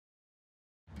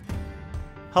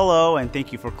Hello, and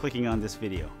thank you for clicking on this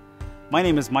video. My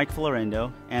name is Mike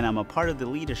Florendo, and I'm a part of the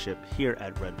leadership here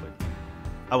at Redwood.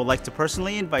 I would like to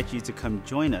personally invite you to come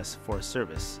join us for a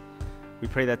service. We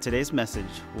pray that today's message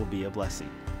will be a blessing.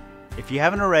 If you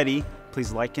haven't already,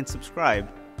 please like and subscribe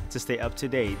to stay up to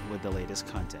date with the latest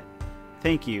content.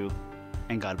 Thank you,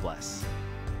 and God bless.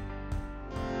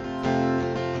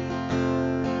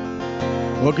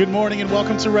 Well, good morning and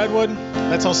welcome to Redwood.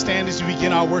 Let's all stand as we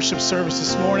begin our worship service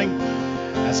this morning.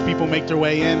 As people make their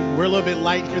way in, we're a little bit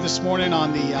light here this morning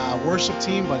on the worship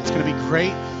team, but it's going to be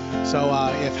great. So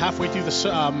if halfway through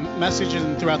the message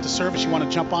and throughout the service you want to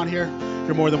jump on here,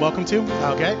 you're more than welcome to.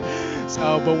 Okay.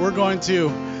 But we're going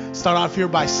to start off here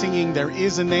by singing "There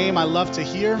Is a Name I Love to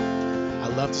Hear." I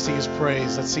love to sing His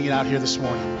praise. Let's sing it out here this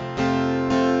morning.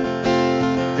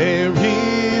 There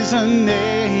is a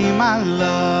name I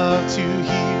love to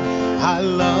hear. I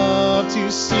love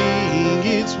to sing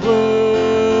its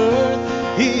word.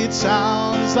 It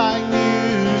sounds like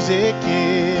music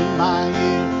in my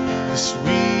ear, the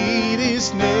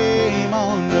sweetest name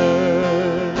on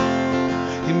earth.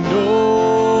 And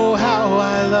oh, how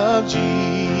I love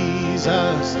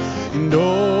Jesus. And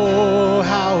oh,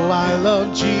 how I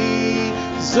love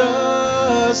Jesus.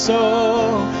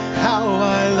 Oh, how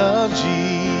I love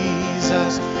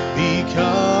Jesus,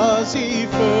 because He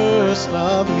first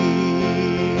loved me.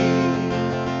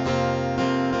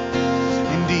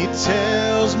 And He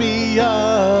tells me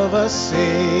of a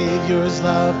Savior's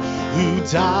love who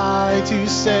died to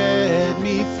set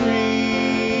me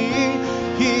free.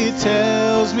 He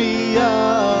tells me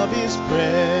of His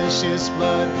precious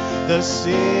blood, the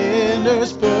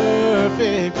sinner's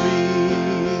perfect plea.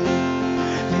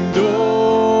 And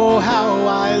oh, how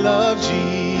I love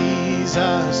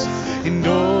Jesus. And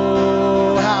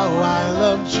oh, how I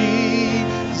love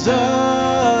Jesus.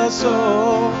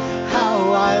 Oh,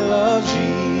 how I love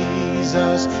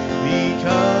Jesus,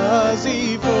 because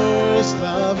He first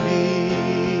loved me.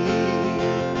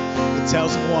 It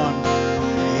tells of one.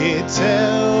 It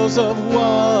tells of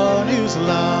one whose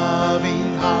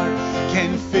loving heart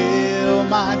can fill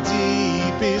my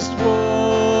deepest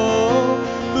woe,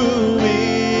 who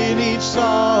in each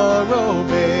sorrow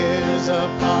bears a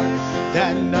part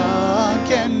that none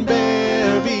can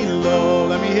bear below.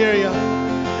 Let me hear you.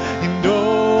 And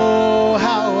oh,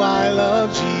 how I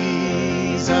love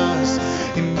Jesus.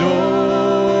 And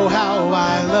oh, how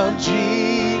I love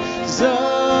Jesus.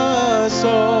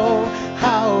 Oh,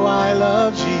 how I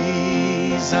love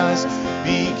Jesus,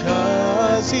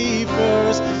 because He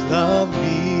first loved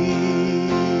me.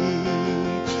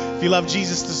 If you love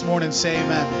Jesus this morning, say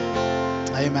amen.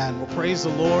 Amen. Well, praise the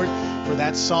Lord for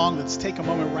that song. Let's take a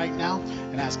moment right now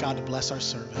and ask God to bless our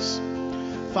service.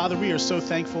 Father, we are so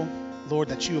thankful, Lord,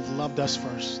 that You have loved us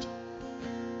first.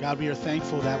 God, we are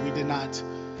thankful that we did not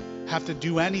have to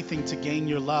do anything to gain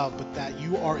Your love, but that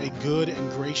You are a good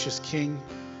and gracious King,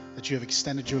 that You have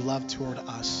extended Your love toward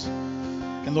us.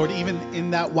 And Lord, even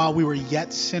in that while we were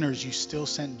yet sinners, You still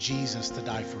sent Jesus to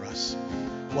die for us.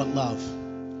 What love.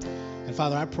 And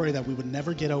Father, I pray that we would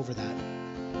never get over that.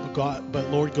 But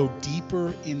Lord, go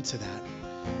deeper into that.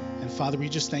 And Father, we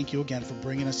just thank You again for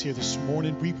bringing us here this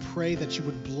morning. We pray that You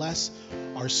would bless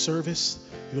our service.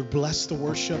 You would bless the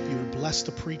worship. You would bless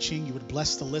the preaching. You would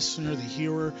bless the listener, the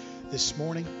hearer this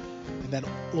morning. And that,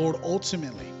 Lord,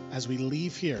 ultimately, as we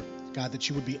leave here, God, that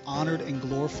You would be honored and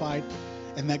glorified.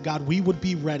 And that, God, we would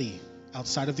be ready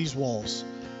outside of these walls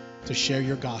to share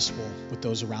Your gospel with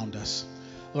those around us.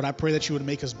 Lord, I pray that You would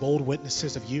make us bold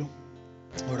witnesses of You.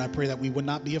 Lord, I pray that we would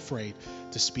not be afraid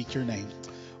to speak Your name.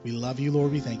 We love You,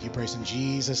 Lord. We thank You. Praise in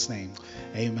Jesus' name.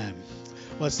 Amen.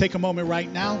 Well, let's take a moment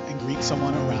right now and greet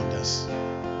someone around us.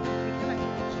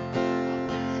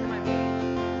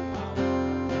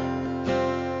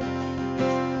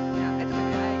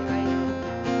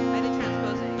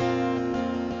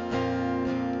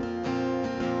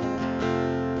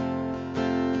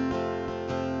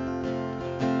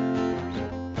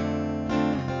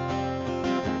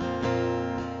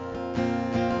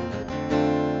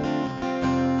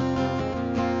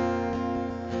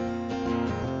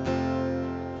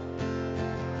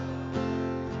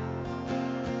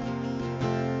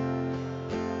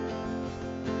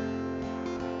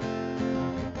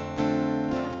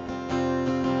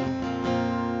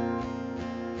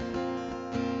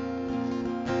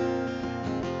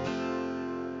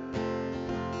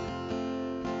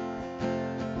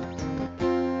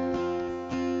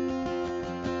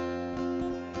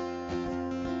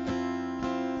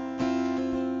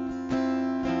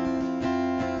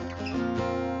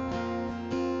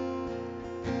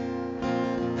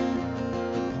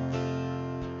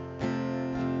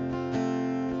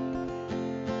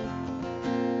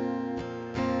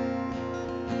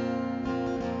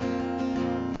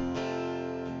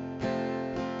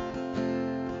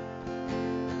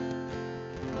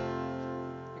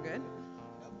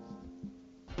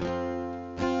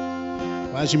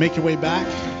 Well, as you make your way back,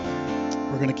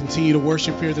 we're going to continue to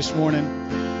worship here this morning.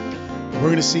 We're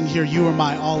going to sing here, "You are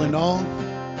my all in all.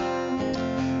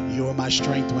 You are my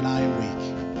strength when I am weak.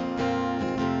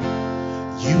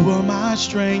 You are my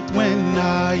strength when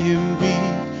I am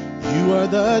weak. You are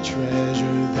the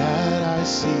treasure that I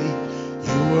see.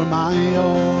 You are my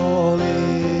all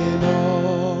in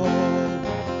all.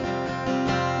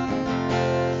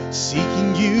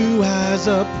 Seeking you as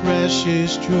a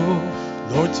precious jewel,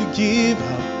 Lord, to give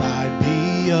up I'd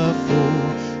be a fool.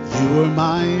 You are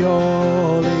my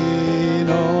all in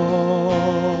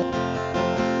all.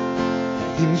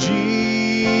 In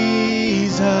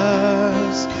Jesus,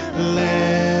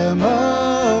 Lamb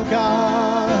of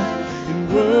God,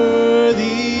 and worthy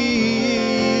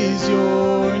is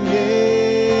your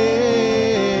name.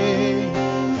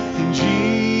 In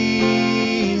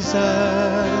Jesus,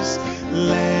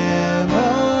 Lamb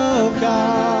of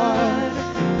God,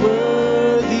 and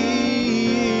worthy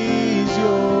is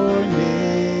your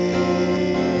name.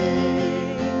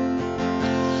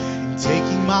 In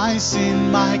taking my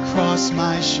sin, my cross,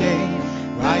 my shame,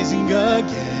 rising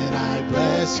again, I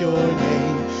bless your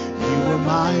name. You are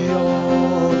my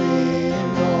all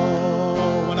in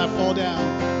all. When I fall down,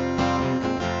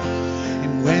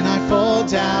 and when I fall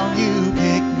down, you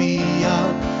pick me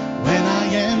up. When I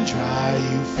am dry,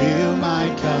 you fill my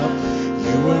cup.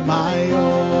 You are my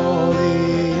all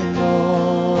in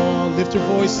all. Lift your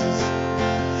voices.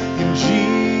 In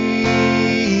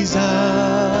Jesus,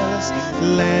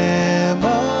 Lamb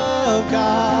of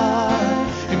God,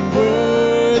 and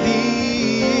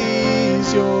worthy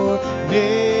is your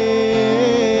name.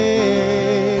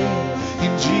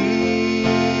 In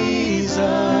Jesus,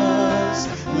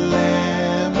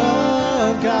 Lamb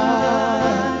of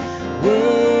God,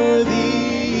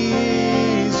 worthy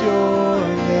is your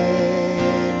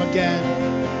name. Again.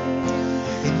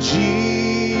 In Jesus,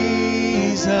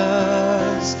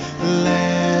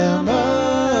 Lamb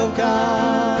of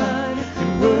God,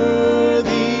 and worthy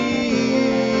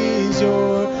is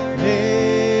your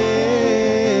name.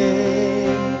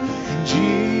 In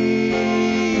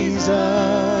Jesus,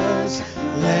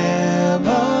 Lamb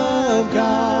of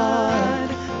God,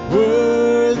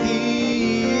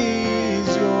 worthy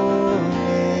is your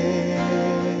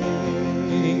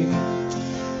name.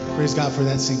 Praise God for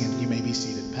that singing. You may be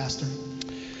seated, Pastor.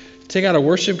 Take out a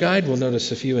worship guide. We'll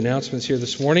notice a few announcements here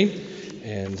this morning,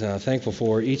 and thankful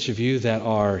for each of you that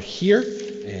are here.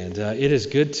 And it is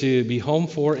good to be home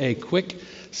for a quick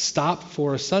stop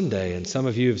for a Sunday. And some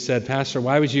of you have said, Pastor,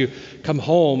 why would you come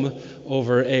home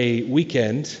over a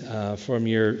weekend from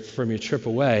your trip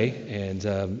away? And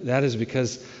that is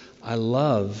because I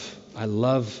love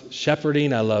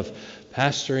shepherding. I love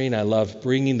pastoring. I love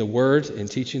bringing the word and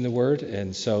teaching the word.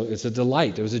 And so it's a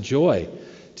delight. It was a joy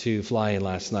to fly in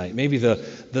last night. Maybe the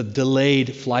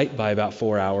delayed flight by about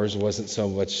 4 hours wasn't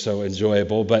so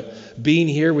enjoyable, but being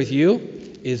here with you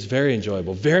is very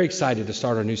enjoyable. Very excited to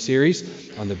start our new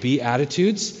series on the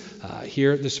beatitudes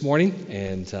here this morning,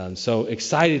 and so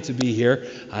excited to be here.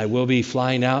 I will be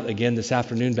flying out again this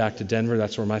afternoon back to Denver.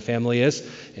 That's where my family is,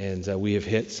 and we have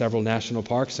hit several national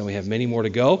parks, and we have many more to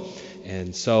go.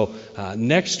 And so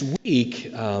next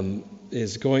week,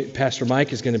 Pastor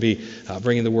Mike is going to be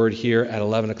bringing the word here at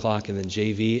 11 o'clock, and then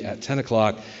JV at 10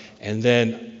 o'clock. And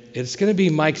then it's going to be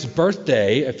Mike's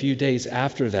birthday a few days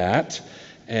after that.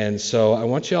 And so I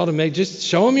want you all to just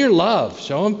show him your love.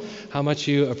 Show him how much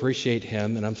you appreciate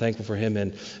him. And I'm thankful for him,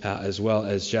 and as well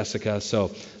as Jessica.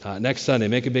 So next Sunday,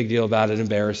 make a big deal about it.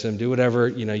 Embarrass him. Do whatever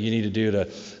you need to do to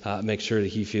make sure that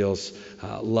he feels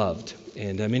loved.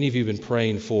 And many of you have been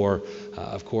praying for,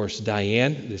 of course,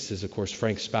 Diane. This is, of course,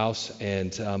 Frank's spouse.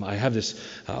 And I have this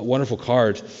wonderful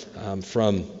card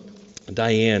from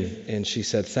Diane. And she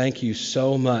said, "Thank you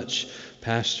so much,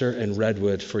 Pastor and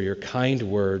Redwood, for your kind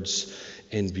words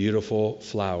and beautiful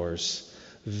flowers.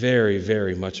 Very,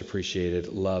 very much appreciated.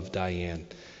 Love, Diane."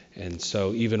 And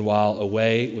so even while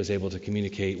away, was able to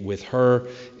communicate with her,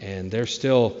 and they're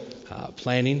still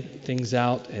planning things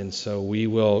out. And so we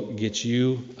will get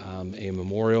you a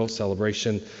memorial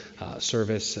celebration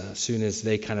service as soon as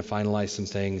they kind of finalize some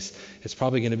things. It's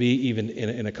probably going to be even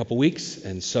in a couple weeks.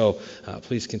 And so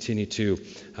please continue to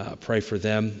pray for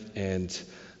them. And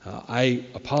I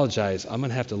apologize. I'm going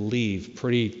to have to leave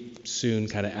pretty soon,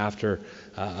 kind of after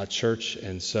church.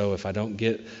 And so if I don't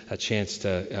get a chance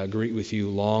to greet with you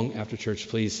long after church,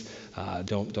 please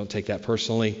don't take that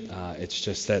personally. It's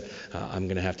just that I'm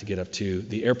going to have to get up to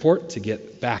the airport to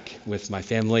get back with my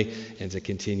family and to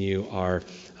continue our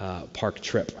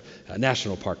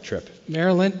national park trip.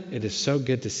 Marilyn, it is so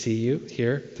good to see you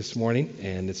here this morning,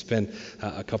 and it's been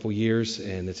a couple years,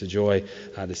 and it's a joy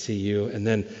to see you. And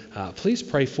then please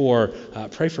pray for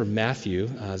Matthew.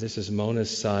 This is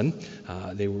Mona's son.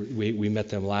 We met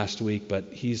them last week, but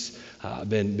he's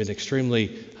been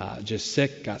extremely just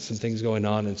sick, got some things going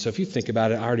on. And so if you think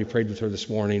about it, I already prayed with her this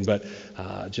morning, but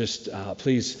just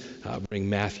please bring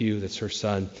Matthew, that's her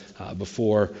son,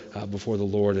 before the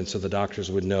Lord, and so the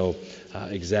doctors would know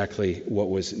exactly what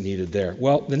was needed there.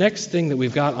 Well, the next thing that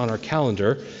we've got on our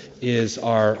calendar is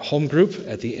our home group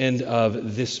at the end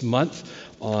of this month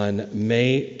on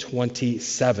May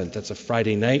 27th. That's a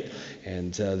Friday night,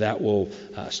 and that will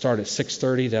start at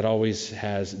 6:30. That always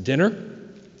has dinner,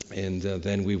 and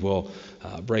then we will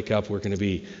break up. We're going to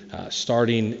be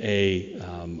starting a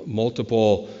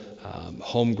multiple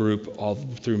home group all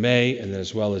through May, and then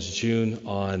as well as June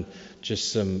on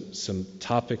just some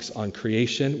topics on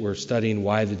creation. We're studying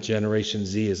why the Generation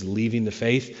Z is leaving the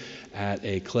faith at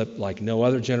a clip like no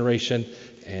other generation.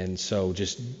 And so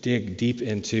just dig deep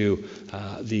into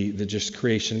the just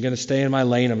creation. I'm going to stay in my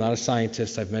lane. I'm not a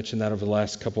scientist. I've mentioned that over the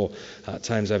last couple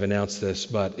times I've announced this.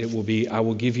 But I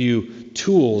will give you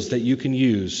tools that you can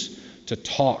use to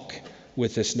talk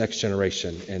with this next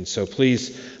generation. And so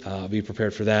please be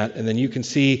prepared for that. And then you can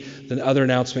see the other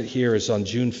announcement here is on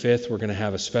June 5th, we're going to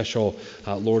have a special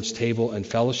Lord's Table and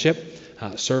Fellowship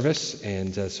service.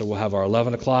 And so we'll have our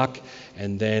 11 o'clock,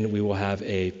 and then we will have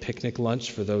a picnic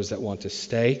lunch for those that want to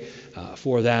stay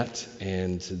for that.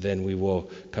 And then we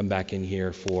will come back in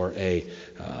here for a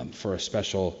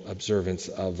special observance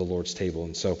of the Lord's Table.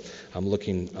 And so I'm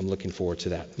looking forward to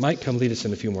that. Mike, come lead us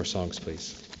in a few more songs,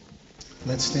 please.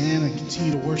 Let's stand and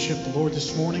continue to worship the Lord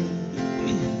this morning.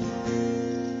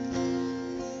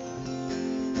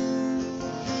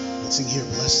 Let's sing here,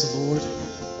 bless the Lord.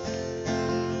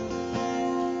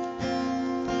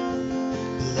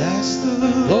 Bless the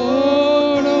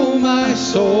Lord, oh my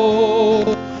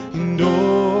soul, and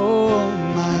oh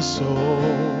my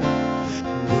soul,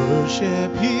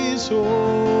 worship His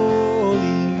holy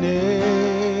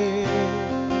name,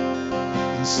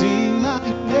 and sing like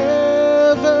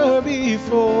never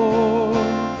before.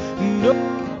 No,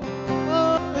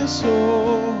 my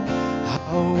soul,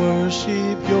 I'll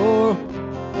worship Your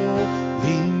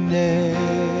holy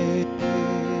name.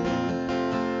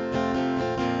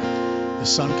 The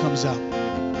sun comes out.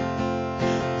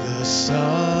 The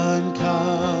sun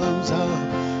comes out.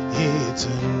 It's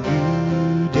a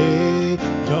new day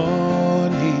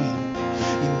dawning,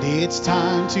 and it's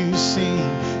time to sing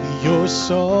Your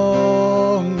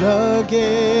song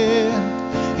again.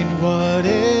 And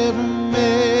whatever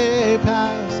may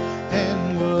pass,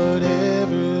 and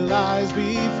whatever lies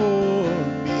before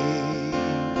me,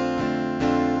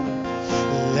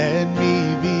 let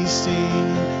me be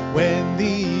singing when the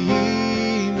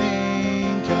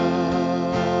evening comes.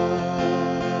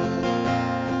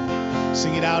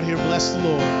 Sing it out here, bless the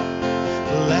Lord.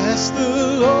 Bless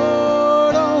the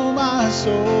Lord, oh my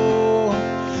soul,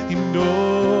 and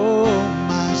oh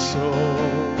my soul,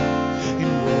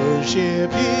 and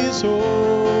worship His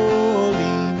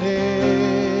holy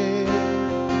name.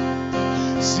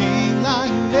 Sing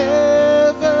like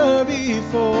never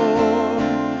before,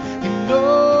 and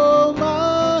oh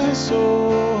my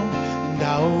soul, and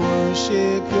I'll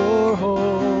worship Your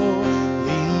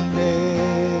holy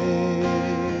name.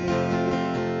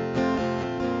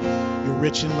 You're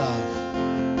rich in love.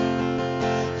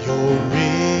 You're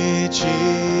rich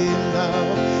in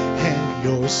love, and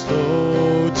You're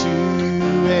slow to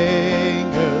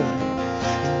anger,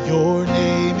 and Your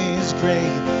name is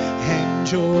great, and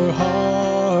Your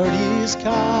heart is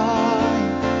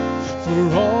kind.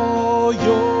 For all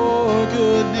Your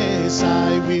goodness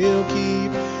I will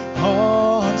keep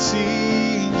on singing.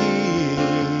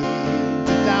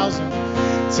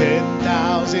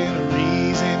 10,000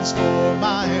 reasons for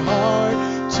my heart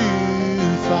to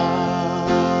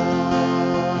find.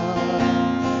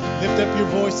 Lift up your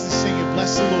voice and sing it.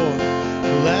 Bless the Lord.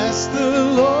 Bless the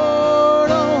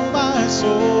Lord, oh my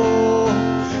soul,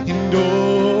 and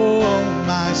oh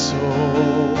my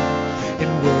soul,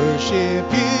 and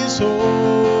worship His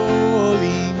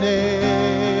holy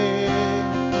name,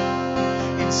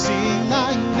 and sing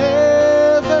like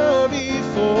never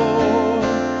before,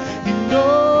 and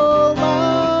oh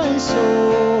my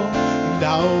soul, and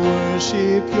I'll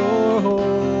worship Your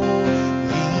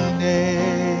holy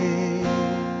name.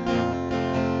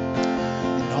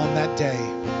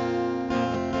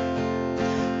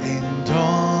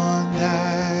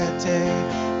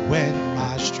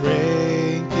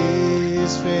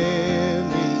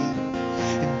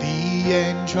 the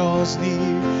end draws near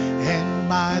and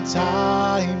my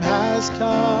time has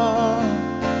come.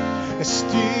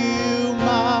 Still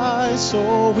my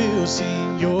soul will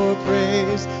sing your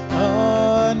praise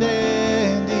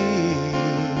unending.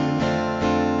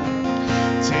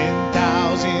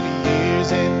 10,000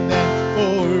 years and then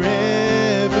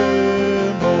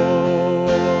forevermore.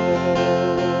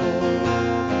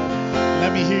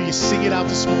 Let me hear you sing it out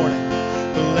this morning.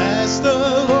 Bless the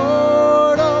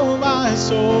Lord, oh my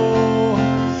soul,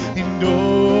 and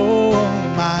oh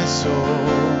my soul,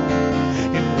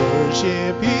 and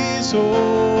worship His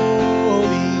holy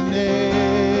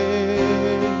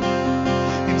name,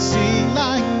 and sing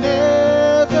like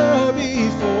never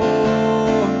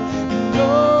before. And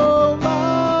oh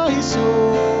my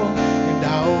soul, and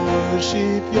I'll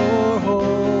worship your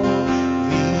holy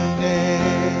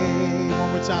name.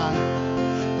 One more time.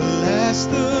 Bless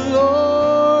the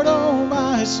Lord, oh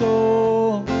my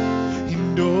soul,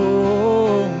 and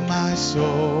oh my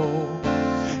soul,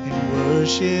 and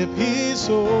worship His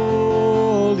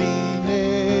holy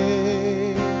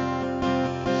name,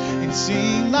 and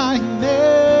sing like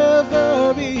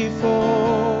never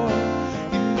before.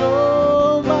 And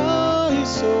oh my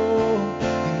soul,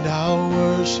 and I'll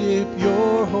worship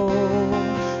your holy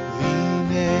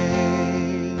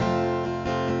name.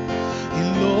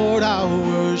 And Lord, I'll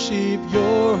worship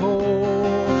your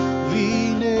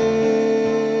holy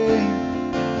name.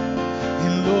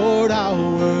 And Lord,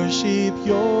 I'll worship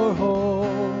your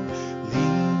holy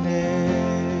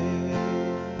name.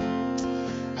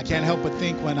 I can't help but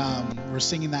think when we're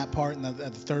singing that part in the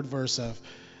third verse of,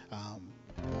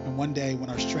 and one day when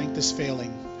our strength is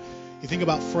failing, you think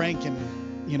about Frank, and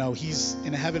he's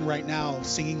in heaven right now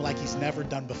singing like he's never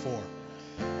done before.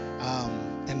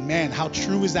 And man, how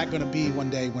true is that going to be one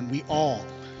day when we all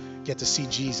get to see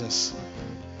Jesus?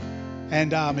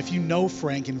 And if you know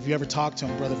Frank, and if you ever talked to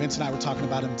him, Brother Vince and I were talking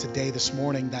about him today, this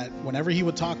morning, that whenever he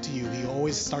would talk to you, he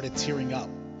always started tearing up.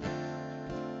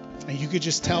 And you could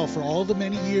just tell for all the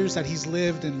many years that he's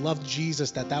lived and loved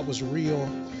Jesus, that was real.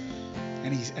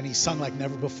 And he sung like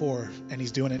never before, and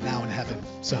he's doing it now in heaven.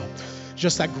 So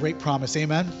just that great promise,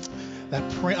 amen? That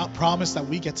promise that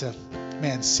we get to,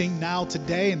 sing now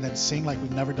today, and then sing like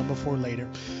we've never done before later.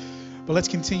 But let's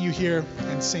continue here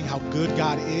and sing how good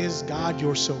God is. God,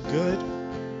 you're so good.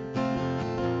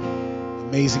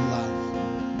 Amazing love.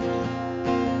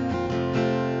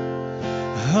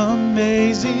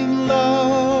 Amazing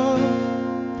love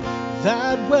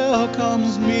that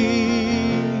welcomes me,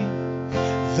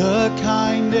 the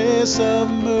kindness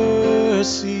of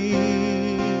mercy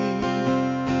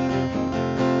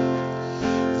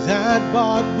that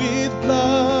bought with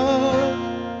blood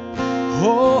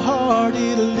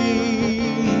wholeheartedly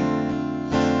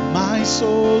my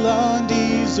soul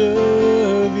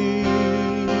undeserving.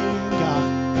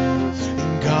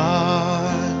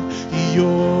 God,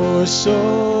 you're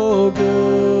so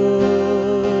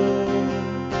good.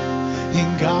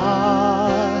 And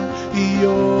God,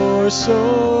 you're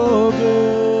so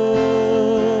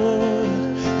good.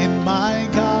 And my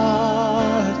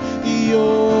God,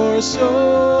 you're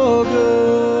so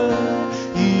good.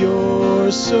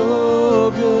 You're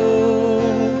so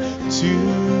good to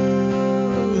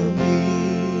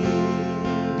me.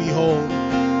 Behold,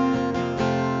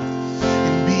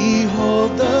 and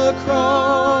behold the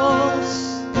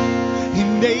cross,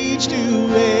 in age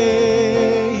to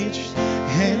age,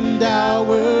 and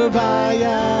hour by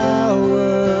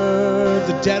hour,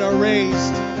 the dead are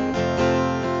raised,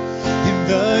 and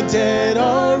the dead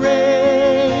are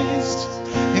raised,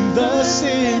 and the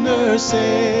sinner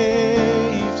saved.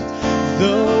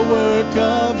 The work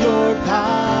of your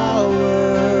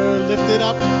power, lift it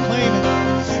up and proclaim it.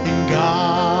 And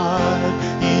God,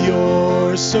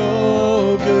 you're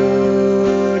so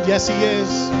good. Yes, He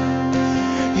is.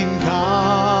 And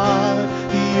God,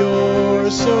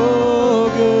 you're so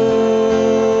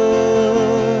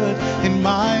good. And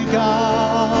my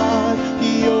God,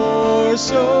 you're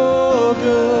so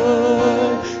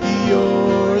good.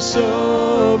 You're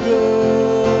so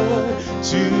good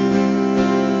to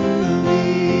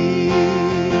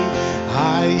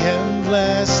I am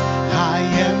blessed, I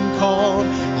am called,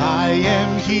 I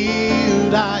am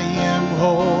healed, I am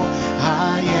whole,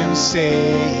 I am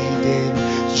saved in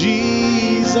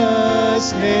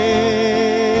Jesus'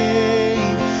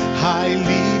 name.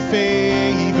 Highly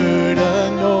favored,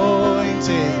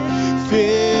 anointed,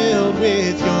 filled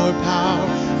with your power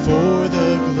for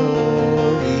the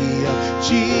glory of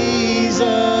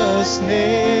Jesus'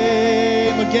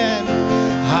 name. Again,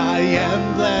 I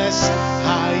am blessed,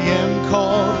 I am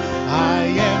called, I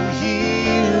am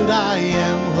healed, I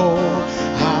am whole,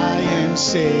 I am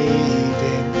saved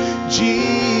in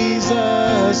Jesus'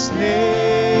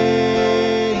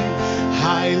 name.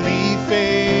 Highly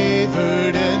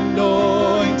favored,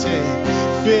 anointed,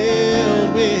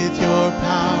 filled with your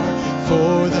power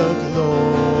for the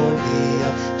glory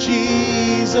of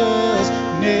Jesus'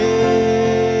 name.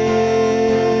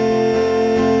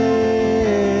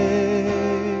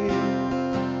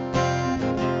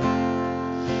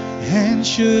 And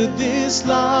should this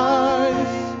life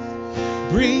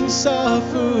bring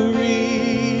suffering,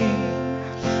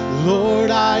 Lord,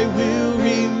 I will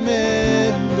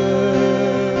remember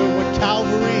what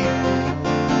Calvary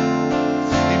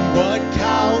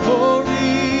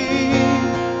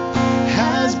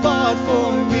has bought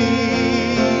for me,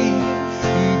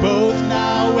 both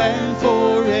now and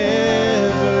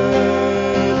forever.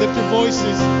 Lift your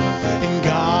voices. And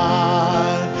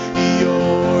God,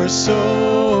 you're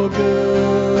so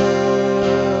good.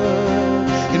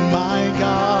 And my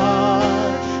God,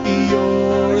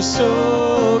 you're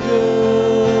so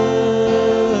good.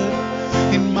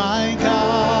 And my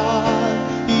God,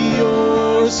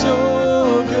 you're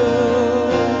so good.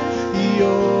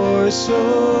 You're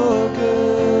so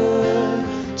good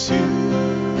to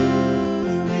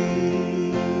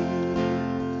me.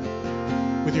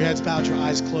 With your heads bowed, your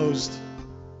eyes closed,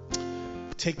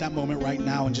 take that moment right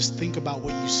now and just think about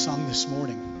what you sung this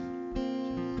morning.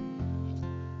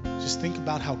 Just think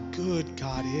about how good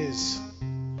God is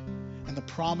and the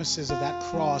promises of that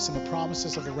cross and the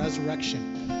promises of the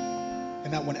resurrection.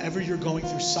 And that whenever you're going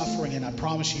through suffering, and I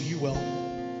promise you, you will,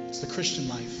 it's the Christian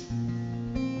life.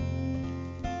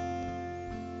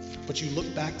 But you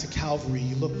look back to Calvary,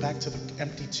 you look back to the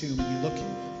empty tomb, and you look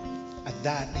at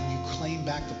that and you claim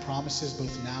back the promises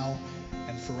both now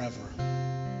and forever.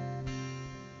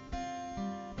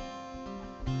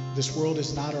 This world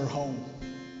is not our home.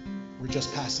 We're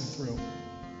just passing through.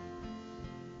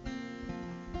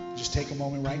 Just take a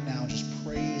moment right now and just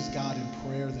praise God in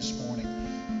prayer this morning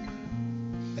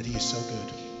that He is so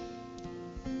good.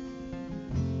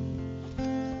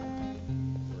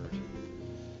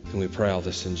 And we pray all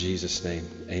this in Jesus' name.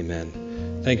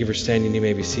 Amen. Thank you for standing. You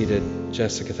may be seated.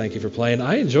 Jessica, thank you for playing.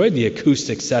 I enjoyed the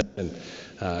acoustic session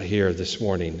here this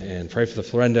morning. And pray for the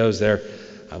Florendos.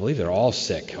 I believe they're all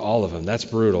sick, all of them. That's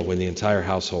brutal when the entire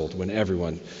household, when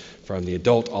everyone, from the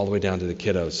adult all the way down to the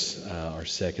kiddos, are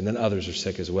sick. And then others are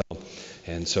sick as well.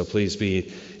 And so please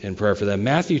be in prayer for them.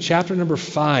 Matthew chapter number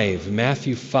 5.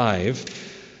 Matthew 5.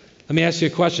 Let me ask you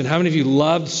a question. How many of you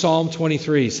loved Psalm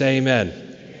 23? Say amen.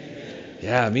 Amen.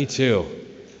 Yeah, me too.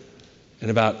 In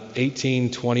about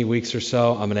 18, 20 weeks or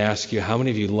so, I'm going to ask you, how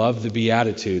many of you love the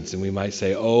Beatitudes? And we might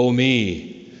say, oh,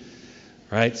 me.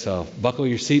 Right? So buckle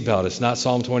your seatbelt. It's not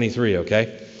Psalm 23,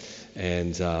 okay?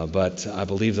 But I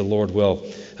believe the Lord will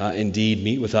indeed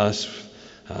meet with us.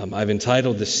 I've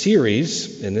entitled the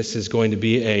series, and this is going to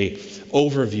be a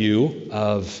overview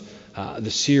of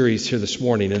the series here this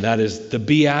morning, and that is the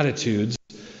Beatitudes.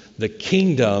 The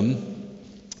kingdom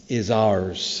is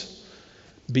ours.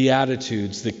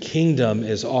 Beatitudes, the kingdom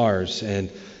is ours.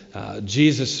 And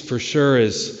Jesus for sure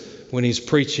is, when he's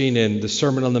preaching in the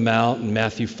Sermon on the Mount in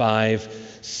Matthew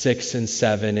 5, 6, and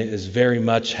 7, it is very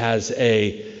much has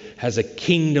a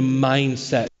kingdom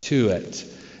mindset to it.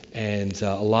 And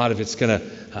a lot of it's going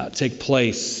to take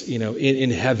place,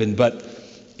 in heaven. But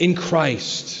in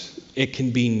Christ, it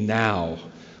can be now.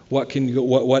 What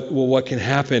can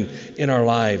happen in our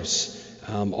lives?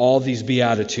 All these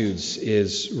Beatitudes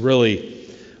is really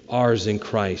ours in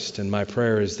Christ. And my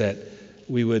prayer is that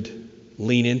we would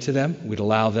lean into them. We'd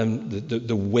allow them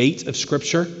the weight of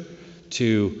Scripture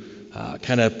to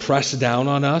kind of press down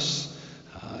on us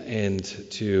and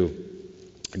to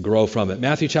grow from it.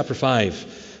 Matthew chapter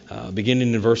 5,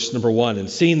 beginning in verse number 1. And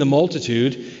seeing the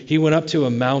multitude, he went up to a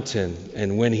mountain.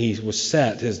 And when he was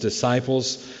set, his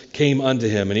disciples came unto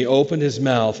him. And he opened his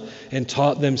mouth and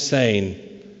taught them, saying,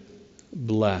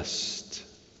 blessed,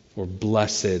 or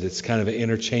blessed. It's kind of an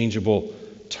interchangeable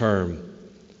term.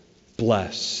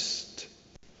 Blessed.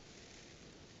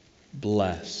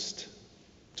 Blessed.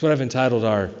 That's what I've entitled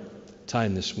our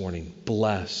time this morning.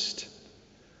 Blessed.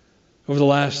 Over the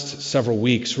last several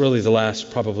weeks, really the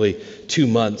last probably 2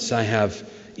 months, I have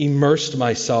immersed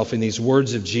myself in these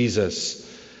words of Jesus,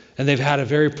 and they've had a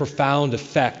very profound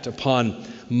effect upon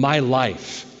my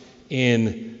life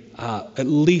in at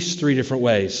least 3 different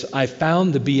ways. I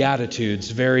found the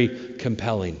Beatitudes very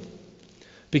compelling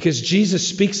because Jesus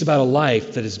speaks about a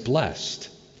life that is blessed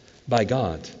by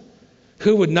God.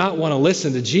 Who would not want to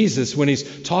listen to Jesus when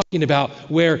he's talking about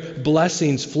where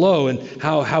blessings flow and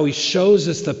how he shows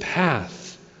us the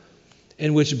path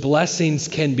in which blessings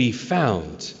can be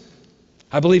found?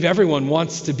 I believe everyone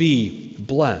wants to be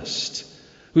blessed.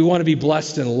 We want to be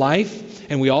blessed in life,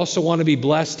 and we also want to be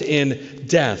blessed in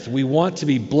death. We want to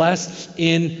be blessed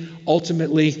in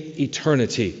ultimately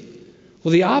eternity.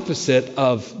 Well, the opposite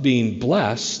of being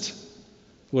blessed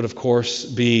would, of course,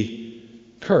 be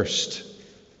cursed.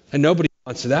 And nobody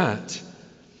wants that.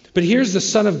 But here's the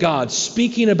Son of God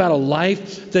speaking about a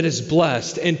life that is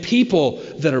blessed and people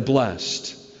that are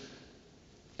blessed.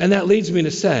 And that leads me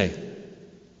to say,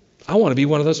 I want to be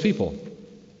one of those people.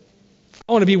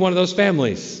 I want to be one of those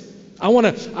families. I want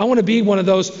to be one of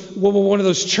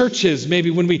those churches, maybe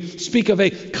when we speak of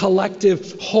a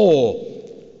collective whole.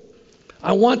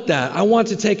 I want that. I want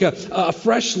to take a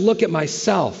fresh look at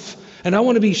myself. And I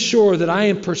want to be sure that I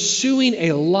am pursuing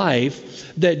a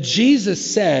life that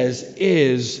Jesus says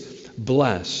is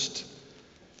blessed.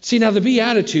 See, now the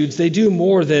Beatitudes, they do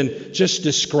more than just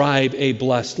describe a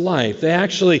blessed life. They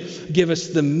actually give us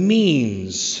the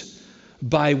means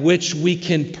by which we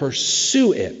can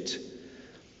pursue it.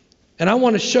 And I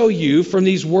want to show you from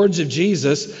these words of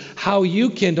Jesus how you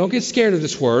can, don't get scared of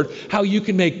this word, how you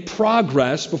can make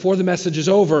progress. Before the message is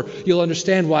over, you'll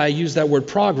understand why I use that word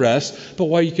progress, but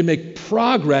why you can make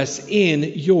progress in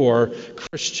your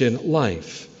Christian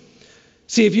life.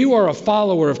 See, if you are a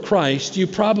follower of Christ, you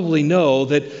probably know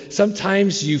that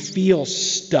sometimes you feel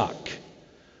stuck.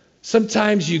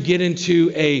 Sometimes you get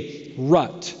into a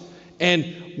rut.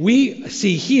 And we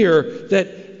see here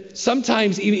that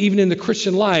sometimes, even in the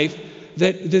Christian life,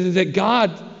 that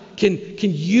God can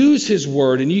use His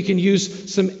Word, and you can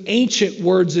use some ancient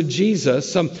words of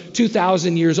Jesus, some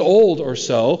 2,000 years old or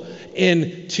so,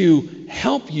 and to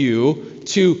help you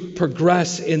to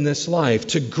progress in this life,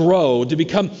 to grow, to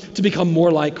become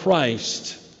more like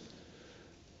Christ.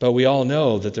 But we all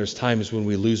know that there's times when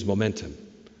we lose momentum.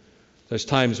 There's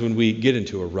times when we get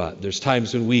into a rut. There's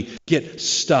times when we get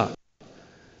stuck.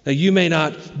 Now, you may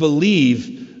not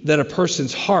believe that a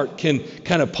person's heart can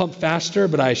kind of pump faster,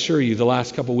 but I assure you, the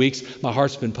last couple weeks, my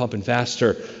heart's been pumping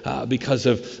faster because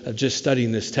of just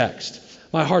studying this text.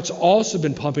 My heart's also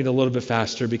been pumping a little bit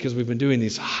faster because we've been doing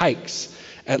these hikes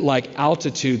at like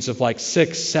altitudes of like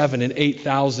 6, 7, and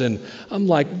 8,000. I'm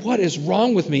like, what is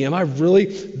wrong with me? Am I really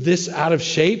this out of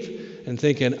shape? And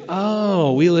thinking,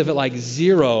 oh, we live at like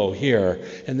 0 here,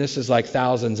 and this is like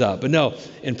thousands up. But no,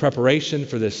 in preparation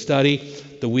for this study,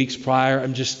 the weeks prior,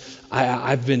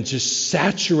 I've been just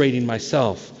saturating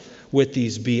myself with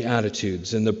these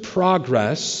Beatitudes and the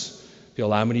progress, if you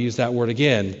allow me to use that word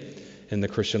again, in the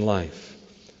Christian life.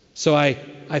 So I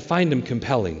find them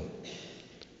compelling.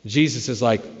 Jesus is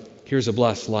like, here's a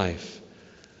blessed life.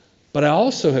 But I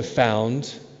also have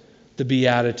found the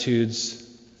Beatitudes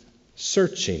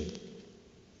searching.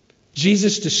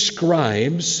 Jesus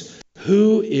describes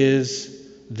who is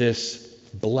this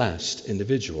blessed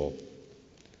individual.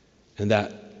 And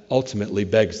that ultimately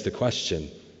begs the question,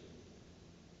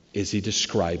 is he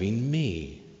describing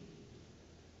me?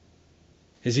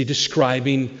 Is he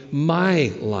describing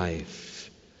my life?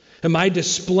 Am I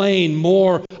displaying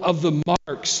more of the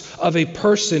marks of a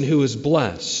person who is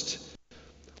blessed?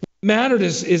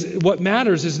 What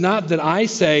matters is not that I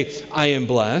say I am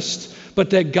blessed,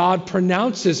 but that God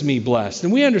pronounces me blessed.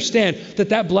 And we understand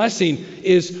that blessing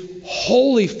is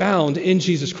wholly found in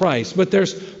Jesus Christ, but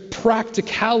there's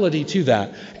practicality to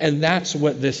that, and that's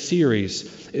what this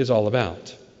series is all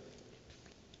about.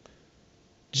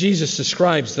 Jesus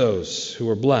describes those who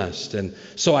are blessed, and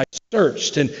so I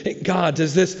searched, and God,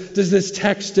 does this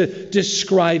text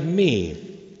describe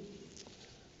me?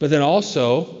 But then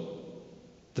also,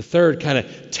 the third kind of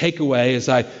takeaway as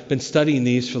I've been studying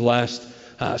these for the last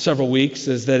several weeks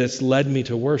is that it's led me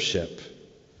to worship.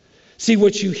 See,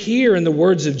 what you hear in the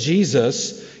words of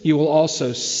Jesus, you will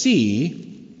also see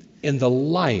in the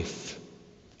life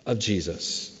of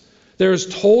Jesus. There is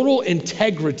total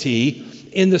integrity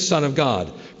in the Son of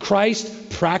God.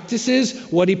 Christ practices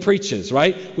what he preaches,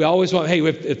 right? We always want, hey,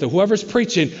 if whoever's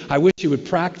preaching, I wish he would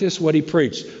practice what he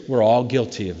preached. We're all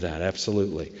guilty of that,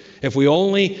 absolutely. If we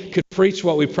only could preach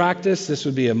what we practice, this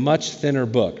would be a much thinner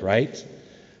book, right?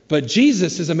 But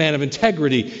Jesus is a man of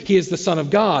integrity. He is the Son of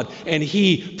God, and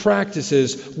he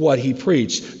practices what he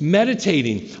preached.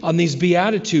 Meditating on these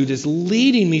Beatitudes is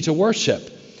leading me to worship,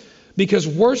 because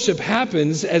worship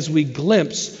happens as we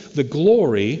glimpse the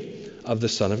glory of the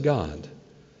Son of God.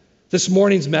 This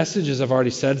morning's message, as I've already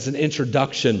said, is an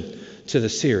introduction to the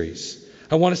series.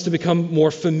 I want us to become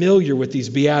more familiar with these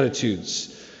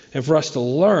Beatitudes and for us to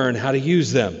learn how to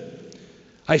use them.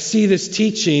 I see this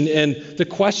teaching, and the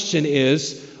question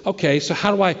is, okay, so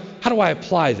how do I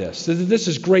apply this? This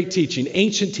is great teaching,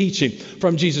 ancient teaching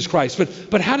from Jesus Christ.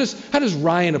 But how does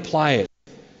Ryan apply it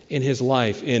in his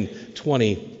life in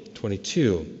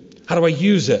 2022? How do I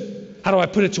use it? How do I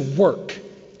put it to work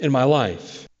in my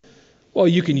life? Well,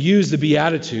 you can use the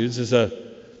Beatitudes as a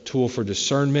tool for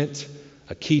discernment,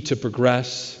 a key to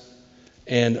progress,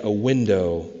 and a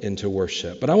window into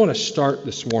worship. But I want to start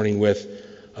this morning with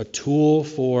a tool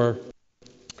for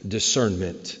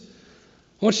discernment.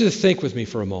 I want you to think with me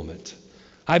for a moment.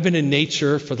 I've been in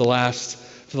nature for the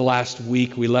last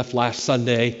week. We left last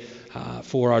Sunday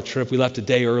for our trip. We left a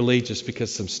day early just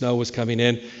because some snow was coming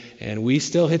in, and we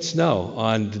still hit snow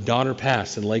on the Donner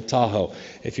Pass in Lake Tahoe.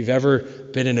 If you've ever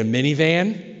been in a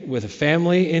minivan with a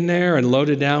family in there and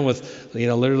loaded down with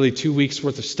literally 2 weeks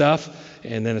worth of stuff,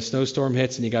 and then a snowstorm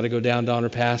hits and you got to go down Donner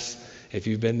Pass, if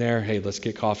you've been there, hey, let's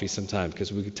get coffee sometime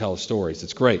because we could tell stories.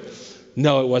 It's great.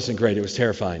 No, it wasn't great. It was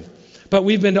terrifying. But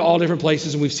we've been to all different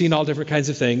places and we've seen all different kinds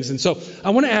of things. And so I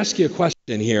want to ask you a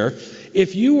question here.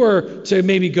 If you were to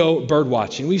maybe go bird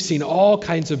watching, we've seen all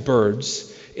kinds of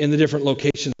birds in the different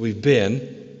locations we've been.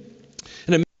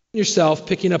 And imagine yourself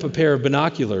picking up a pair of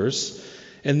binoculars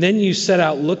and then you set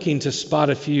out looking to spot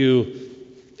a few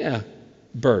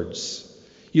birds.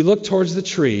 You look towards the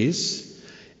trees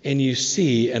and you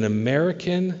see an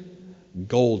American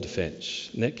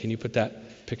goldfinch. Nick, can you put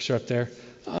that picture up there?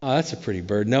 Oh, that's a pretty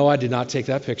bird. No, I did not take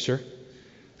that picture.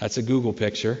 That's a Google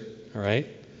picture, all right?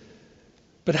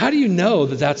 But how do you know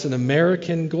that that's an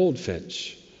American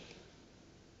goldfinch?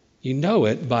 You know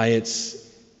it by its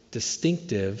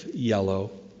distinctive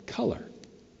yellow color.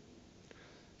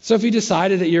 So if you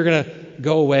decided that you're going to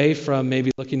go away from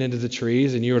maybe looking into the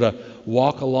trees and you were to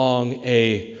walk along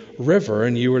a river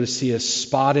and you were to see a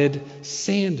spotted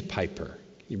sandpiper,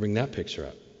 you bring that picture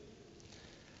up.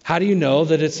 How do you know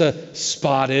that it's a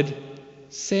spotted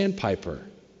sandpiper?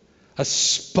 A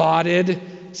spotted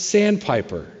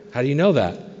sandpiper. How do you know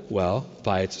that? Well,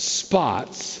 by its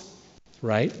spots,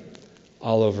 right,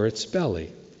 all over its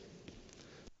belly.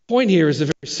 The point here is a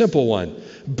very simple one.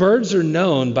 Birds are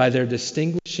known by their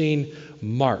distinguishing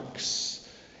marks.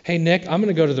 Hey, Nick, I'm going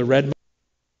to go to the red.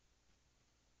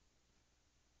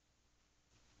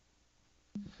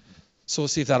 So we'll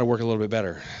see if that'll work a little bit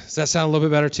better. Does that sound a little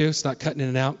bit better too? It's not cutting in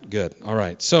and out? Good. All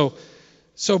right.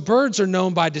 So birds are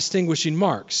known by distinguishing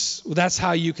marks. Well, that's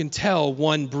how you can tell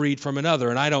one breed from another.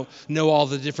 And I don't know all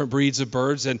the different breeds of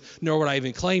birds, and nor would I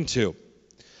even claim to.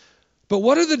 But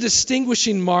what are the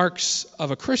distinguishing marks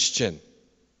of a Christian?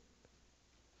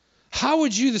 How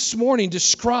would you this morning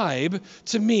describe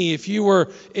to me, if you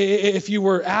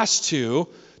were asked to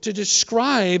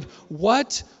describe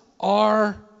what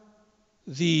are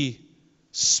the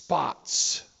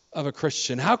spots of a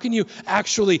Christian? How can you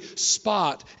actually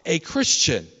spot a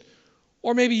Christian?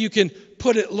 Or maybe you can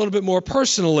put it a little bit more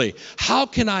personally. How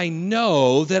can I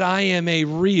know that I am a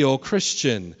real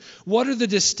Christian? What are the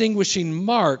distinguishing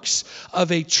marks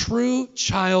of a true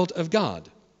child of God?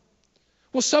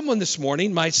 Well, someone this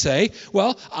morning might say,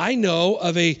 well, I know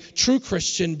of a true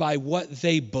Christian by what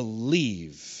they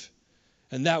believe.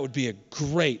 And that would be a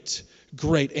great,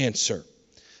 great answer.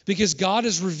 Because God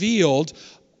has revealed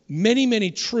many,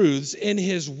 many truths in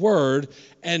His Word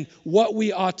and what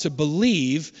we ought to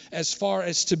believe as far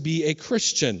as to be a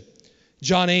Christian.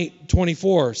 John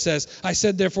 8:24 says, I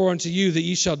said therefore unto you that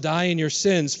ye shall die in your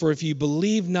sins, for if ye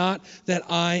believe not that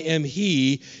I am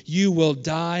He, you will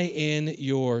die in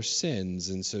your sins.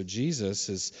 And so Jesus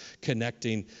is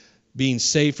connecting being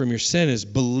saved from your sin is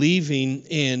believing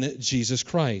in Jesus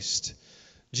Christ.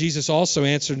 Jesus also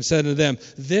answered and said unto them,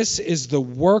 this is the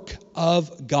work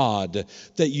of God,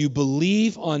 that you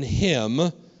believe on Him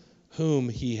whom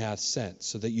He hath sent.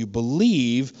 So that you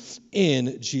believe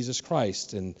in Jesus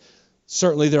Christ. And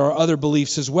certainly there are other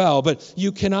beliefs as well, but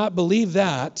you cannot believe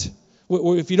that.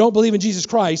 If you don't believe in Jesus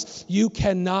Christ, you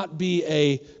cannot be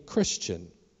a Christian.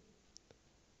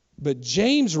 But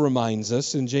James reminds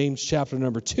us in James chapter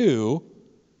number 2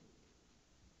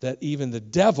 that even the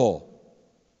devil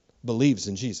believes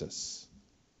in Jesus.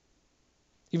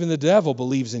 Even the devil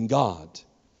believes in God.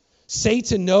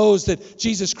 Satan knows that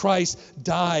Jesus Christ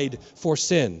died for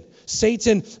sin.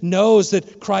 Satan knows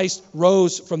that Christ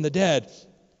rose from the dead.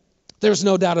 There's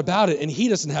no doubt about it, and he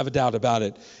doesn't have a doubt about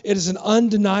it. It is an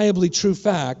undeniably true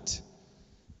fact,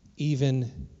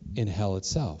 even in hell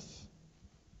itself.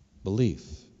 Belief.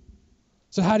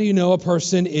 So how do you know a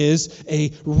person is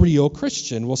a real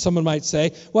Christian? Well, someone might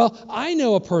say, well, I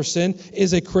know a person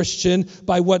is a Christian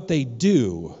by what they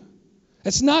do.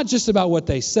 It's not just about what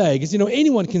they say, because,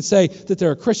 anyone can say that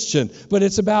they're a Christian, but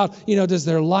it's about, does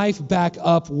their life back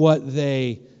up what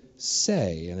they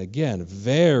say? And again,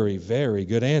 very, very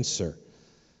good answer.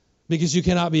 Because you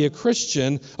cannot be a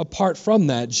Christian apart from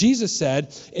that. Jesus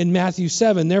said in Matthew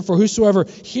 7, therefore whosoever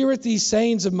heareth these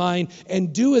sayings of mine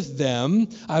and doeth them,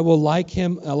 I will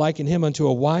liken him unto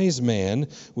a wise man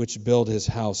which built his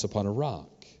house upon a rock.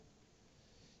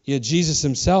 Yet Jesus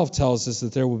himself tells us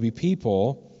that there will be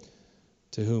people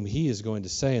to whom he is going to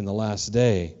say in the last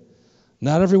day,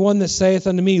 not everyone that saith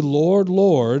unto me, Lord,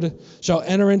 Lord, shall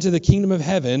enter into the kingdom of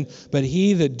heaven, but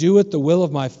he that doeth the will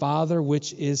of my Father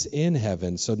which is in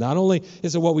heaven. So not only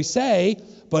is it what we say,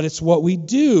 but it's what we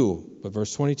do. But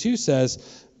verse 22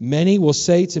 says, many will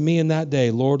say to me in that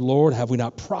day, Lord, Lord, have we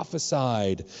not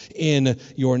prophesied in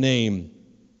your name?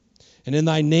 And in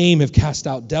thy name have cast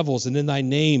out devils, and in thy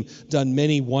name done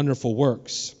many wonderful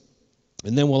works.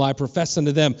 And then will I profess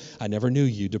unto them, I never knew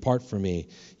you, depart from me,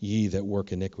 ye that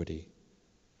work iniquity.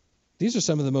 These are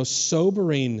some of the most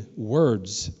sobering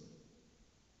words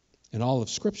in all of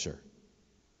Scripture.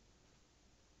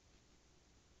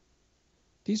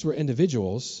 These were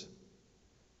individuals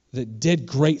that did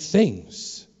great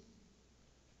things.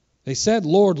 They said,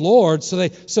 Lord, Lord, so they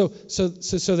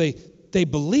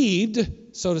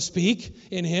believed, so to speak,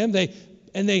 in him.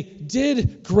 They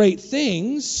did great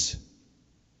things,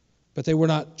 but they were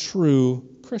not true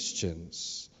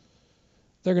Christians.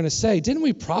 They're going to say, didn't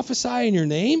we prophesy in your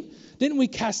name? Didn't we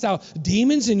cast out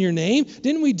demons in your name?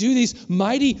 Didn't we do these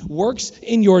mighty works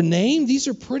in your name? These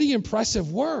are pretty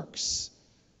impressive works.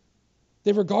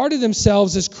 They regarded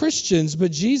themselves as Christians,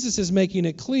 but Jesus is making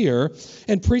it clear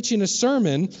and preaching a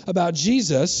sermon about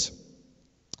Jesus,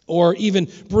 or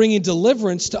even bringing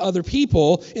deliverance to other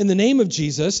people in the name of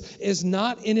Jesus, is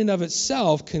not in and of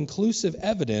itself conclusive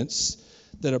evidence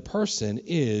that a person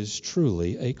is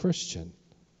truly a Christian.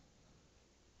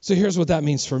 So here's what that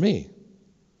means for me.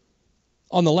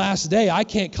 On the last day, I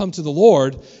can't come to the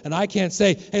Lord and I can't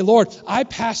say, hey, Lord, I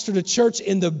pastored a church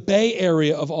in the Bay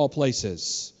Area of all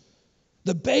places.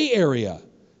 The Bay Area.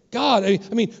 God, I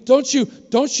mean, don't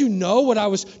you know what I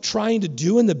was trying to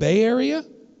do in the Bay Area?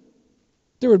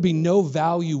 There would be no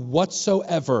value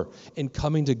whatsoever in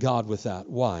coming to God with that.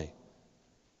 Why?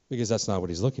 Because that's not what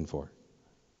he's looking for.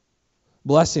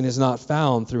 Blessing is not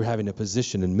found through having a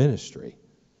position in ministry.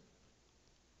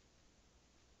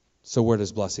 So where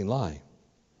does blessing lie?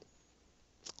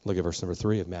 Look at verse number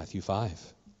 3 of Matthew 5.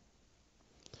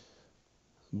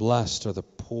 Blessed are the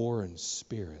poor in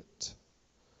spirit,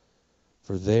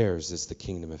 for theirs is the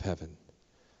kingdom of heaven.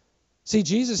 See,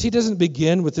 Jesus, he doesn't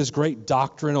begin with this great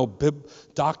doctrinal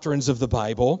doctrines of the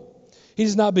Bible. He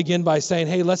does not begin by saying,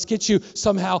 hey, let's get you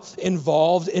somehow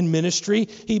involved in ministry.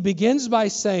 He begins by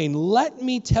saying, let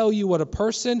me tell you what a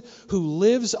person who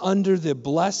lives under the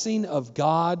blessing of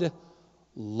God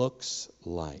looks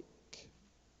like.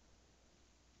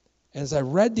 As I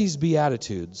read these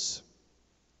beatitudes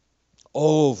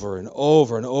over and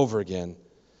over and over again,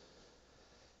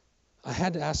 I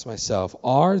had to ask myself,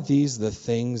 are these the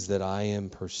things that I am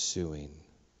pursuing?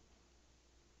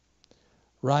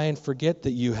 Ryan, forget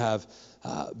that you have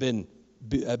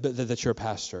that you're a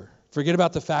pastor. Forget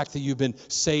about the fact that you've been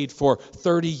saved for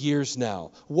 30 years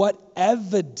now. What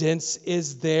evidence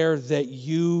is there that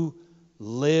you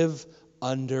live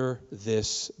under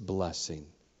this blessing?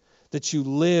 That you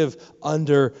live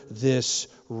under this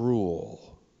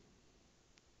rule?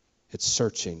 It's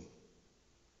searching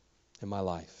in my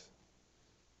life.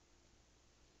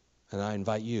 And I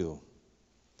invite you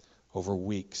over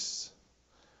weeks.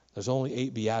 There's only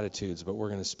 8 Beatitudes, but we're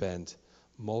going to spend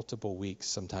multiple weeks,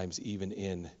 sometimes even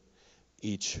in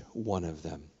each one of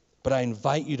them. But I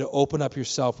invite you to open up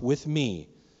yourself with me,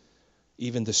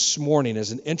 even this morning,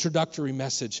 as an introductory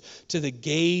message to the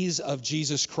gaze of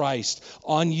Jesus Christ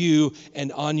on you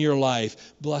and on your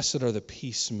life. Blessed are the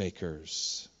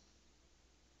peacemakers.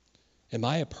 Am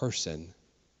I a person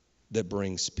that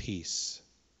brings peace?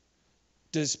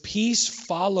 Does peace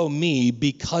follow me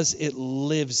because it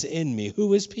lives in me?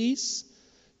 Who is peace?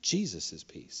 Jesus is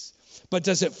peace. But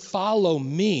does it follow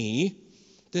me?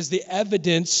 Does the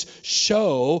evidence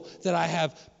show that I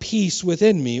have peace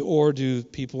within me? Or do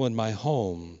people in my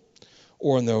home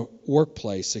or in the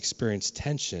workplace experience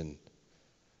tension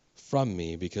from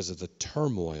me because of the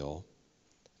turmoil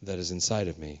that is inside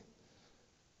of me?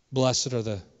 Blessed are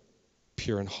the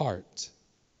pure in heart.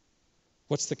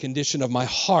 What's the condition of my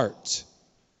heart?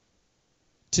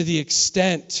 To the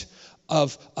extent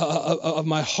of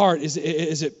my heart, is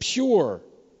it pure?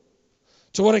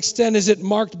 To what extent is it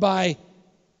marked by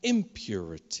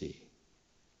impurity?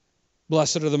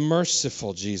 Blessed are the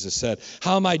merciful, Jesus said.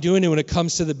 How am I doing it when it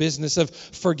comes to the business of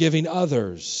forgiving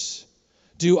others?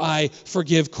 Do I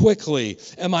forgive quickly?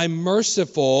 Am I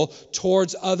merciful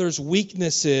towards others'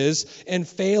 weaknesses and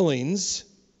failings?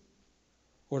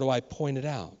 Or do I point it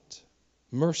out?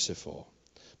 Merciful.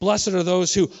 Blessed are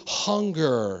those who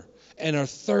hunger and are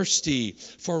thirsty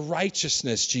for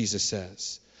righteousness, Jesus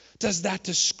says. Does that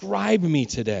describe me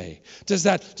today? Does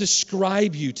that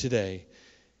describe you today?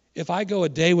 If I go a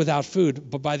day without food,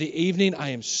 but by the evening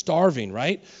I am starving,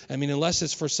 right? I mean, unless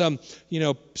it's for some,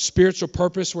 spiritual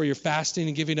purpose where you're fasting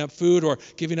and giving up food or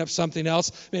giving up something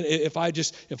else. I mean, if I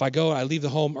go and I leave the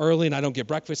home early and I don't get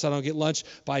breakfast, I don't get lunch,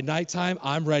 by nighttime,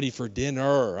 I'm ready for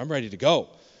dinner. I'm ready to go.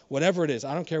 Whatever it is,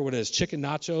 I don't care what it is, chicken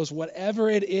nachos, whatever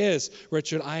it is,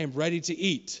 Richard, I am ready to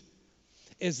eat.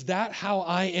 Is that how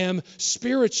I am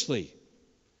spiritually?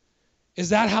 Is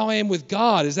that how I am with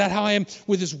God? Is that how I am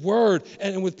with His Word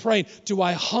and with praying? Do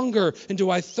I hunger and do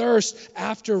I thirst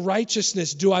after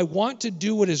righteousness? Do I want to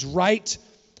do what is right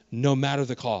no matter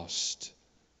the cost?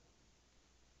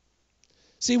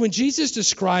 See, when Jesus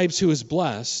describes who is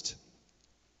blessed,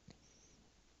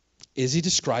 is He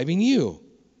describing you?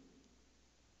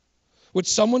 Would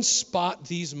someone spot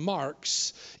these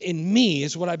marks in me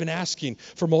is what I've been asking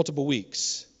for multiple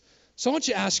weeks. So I want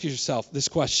you to ask yourself this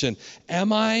question.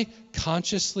 Am I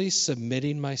consciously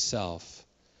submitting myself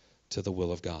to the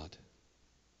will of God?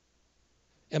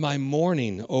 Am I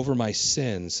mourning over my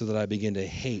sin so that I begin to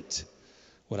hate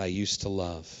what I used to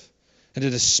love and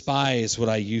to despise what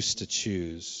I used to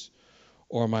choose?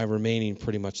 Or am I remaining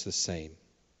pretty much the same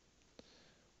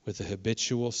with the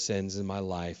habitual sins in my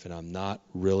life and I'm not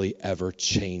really ever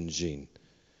changing?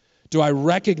 Do I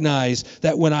recognize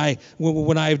that when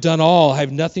I've done all, I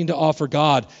have nothing to offer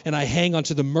God, and I hang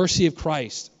onto the mercy of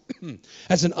Christ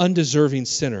as an undeserving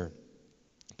sinner?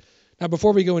 Now,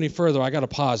 before we go any further, I got to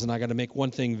pause and I got to make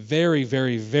one thing very,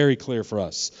 very, very clear for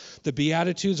us. The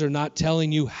Beatitudes are not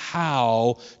telling you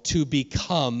how to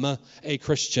become a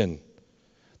Christian.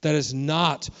 That is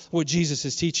not what Jesus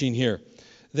is teaching here.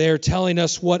 They're telling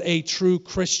us what a true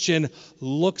Christian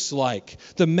looks like.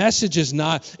 The message is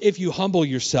not if you humble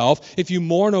yourself, if you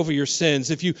mourn over your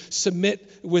sins, if you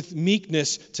submit with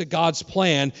meekness to God's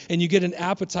plan, and you get an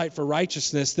appetite for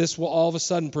righteousness, this will all of a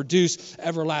sudden produce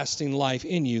everlasting life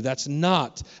in you. That's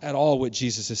not at all what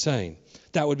Jesus is saying.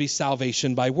 That would be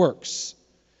salvation by works.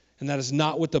 And that is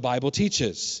not what the Bible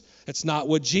teaches. It's not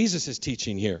what Jesus is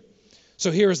teaching here. So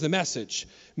here is the message.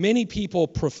 Many people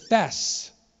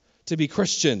profess to be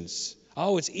Christians.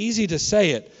 Oh, it's easy to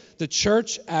say it. The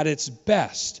church at its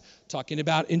best, talking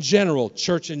about in general,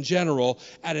 church in general,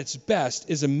 at its best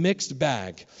is a mixed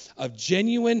bag of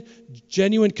genuine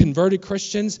converted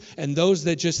Christians and those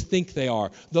that just think they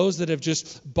are. Those that have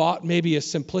just bought maybe a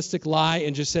simplistic lie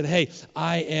and just said, hey,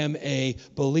 I am a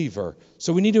believer.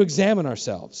 So we need to examine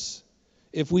ourselves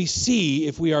if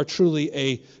we are truly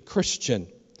a Christian.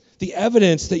 The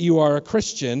evidence that you are a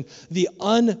Christian, the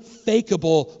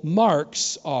unfakeable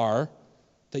marks are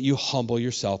that you humble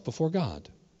yourself before God,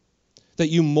 that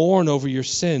you mourn over your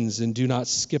sins and do not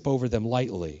skip over them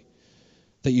lightly,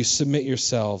 that you submit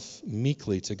yourself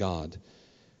meekly to God,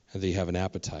 and that you have an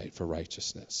appetite for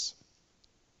righteousness.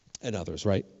 And others,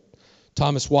 right?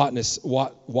 Thomas Watson,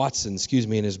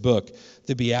 in his book,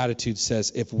 The Beatitudes,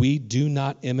 says, if we do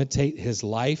not imitate his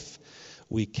life,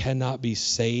 we cannot be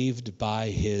saved by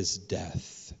his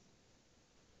death.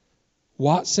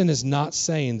 Watson is not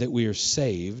saying that we are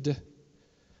saved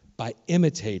by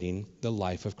imitating the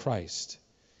life of Christ.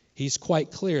 He's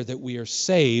quite clear that we are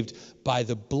saved by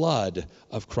the blood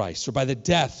of Christ or by the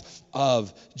death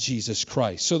of Jesus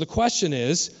Christ. So the question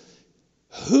is,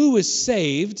 who is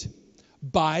saved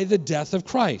by the death of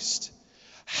Christ?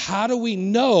 How do we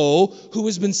know who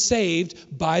has been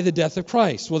saved by the death of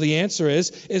Christ? Well, the answer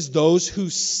is those who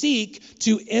seek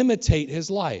to imitate his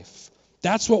life.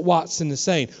 That's what Watson is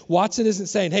saying. Watson isn't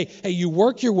saying, hey, you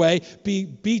work your way,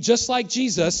 be just like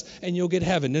Jesus, and you'll get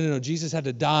heaven. No. Jesus had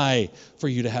to die for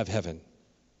you to have heaven.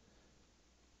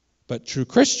 But true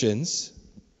Christians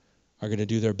are going to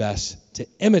do their best to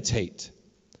imitate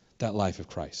that life of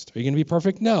Christ. Are you going to be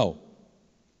perfect? No.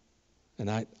 And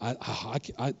I'm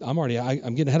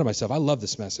getting ahead of myself. I love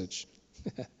this message.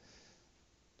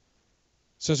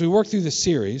 So as we work through this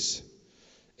series,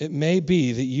 it may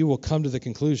be that you will come to the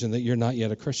conclusion that you're not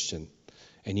yet a Christian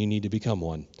and you need to become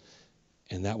one.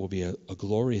 And that will be a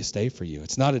glorious day for you.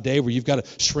 It's not a day where you've got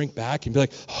to shrink back and be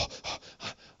like,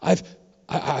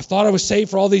 I thought I was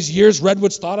saved for all these years.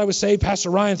 Redwoods thought I was saved.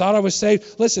 Pastor Ryan thought I was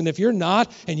saved. Listen, if you're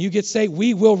not and you get saved,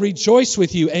 we will rejoice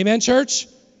with you. Amen, church?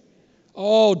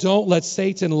 Oh, don't let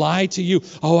Satan lie to you.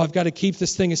 Oh, I've got to keep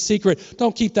this thing a secret.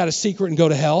 Don't keep that a secret and go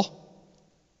to hell.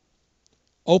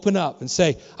 Open up and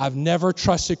say, I've never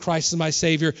trusted Christ as my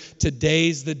Savior.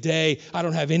 Today's the day. I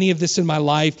don't have any of this in my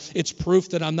life. It's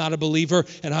proof that I'm not a believer,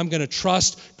 and I'm going to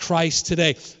trust Christ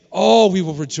today. Oh, we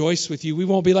will rejoice with you. We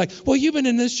won't be like, well, you've been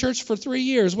in this church for 3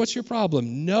 years. What's your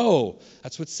problem? No,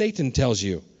 that's what Satan tells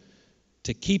you,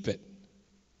 to keep it.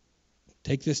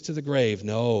 Take this to the grave.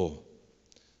 No.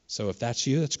 So if that's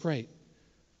you, that's great.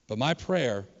 But my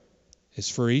prayer is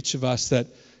for each of us that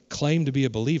claim to be a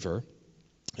believer,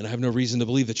 and I have no reason to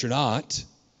believe that you're not,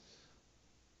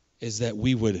 is that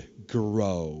we would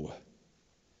grow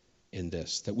in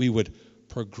this, that we would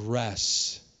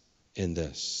progress in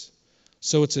this.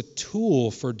 So it's a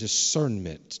tool for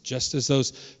discernment, just as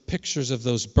those pictures of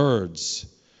those birds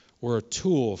were a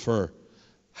tool for,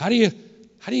 how do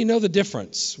you know the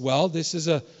difference? Well, this is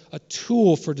a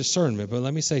tool for discernment, but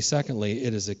let me say secondly,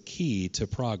 it is a key to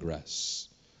progress.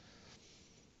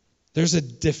 There's a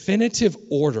definitive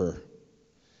order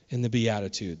in the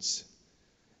Beatitudes.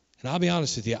 And I'll be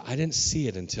honest with you, I didn't see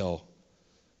it until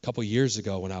a couple years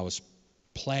ago when I was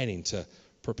planning to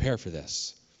prepare for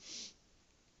this.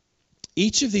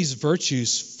 Each of these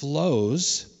virtues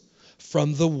flows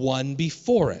from the one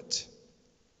before it.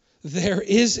 There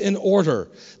is an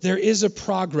order. There is a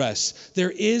progress.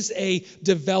 There is a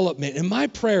development. And my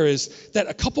prayer is that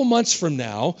a couple months from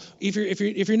now, if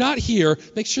you're not here,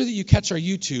 make sure that you catch our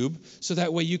YouTube so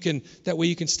that way you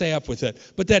can stay up with it.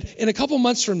 But that in a couple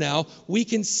months from now, we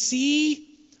can see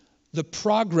the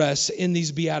progress in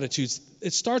these Beatitudes.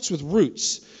 It starts with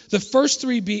roots. The first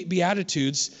three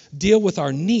Beatitudes deal with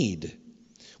our need.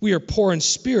 We are poor in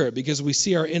spirit because we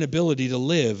see our inability to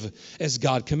live as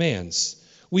God commands.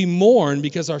 We mourn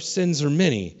because our sins are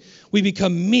many. We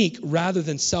become meek rather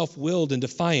than self-willed and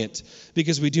defiant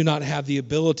because we do not have the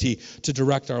ability to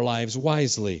direct our lives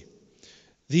wisely.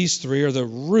 These three are the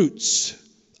roots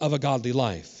of a godly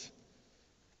life.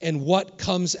 And what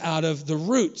comes out of the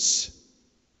roots?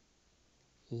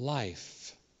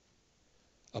 Life.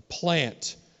 A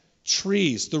plant,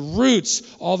 trees, the roots,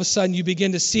 all of a sudden you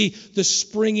begin to see the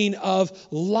springing of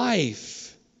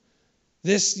life.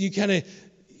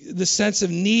 The sense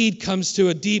of need comes to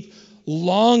a deep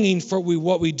longing for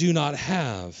what we do not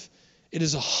have. It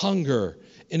is a hunger,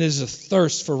 and it is a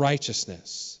thirst for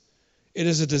righteousness. It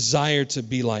is a desire to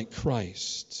be like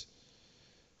Christ.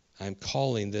 I'm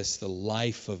calling this the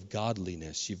life of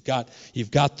godliness. You've got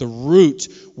the root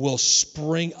will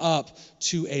spring up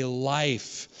to a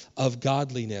life of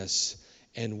godliness.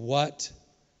 And what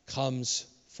comes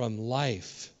from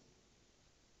life?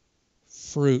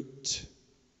 Fruit.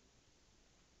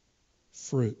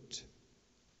 Fruit.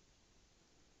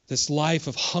 This life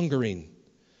of hungering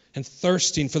and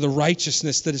thirsting for the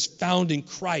righteousness that is found in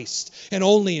Christ and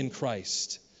only in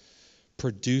Christ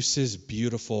produces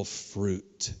beautiful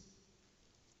fruit.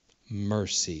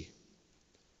 Mercy,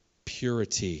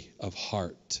 purity of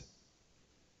heart,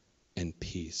 and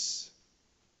peace.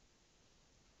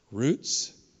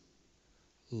 Roots,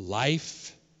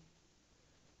 life,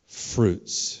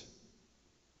 fruits.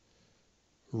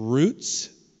 Roots,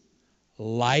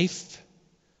 life,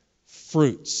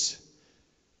 fruits.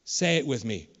 Say it with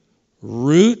me.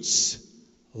 Roots,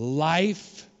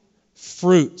 life,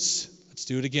 fruits. Let's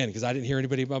do it again because I didn't hear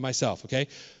anybody but myself, okay?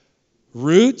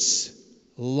 Roots,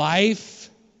 life,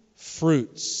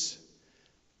 fruits.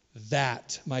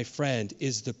 That, my friend,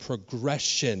 is the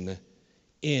progression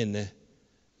in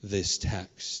this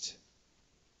text.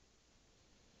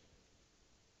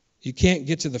 You can't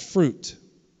get to the fruit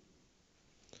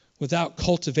without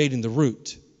cultivating the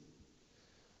root.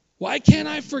 Why can't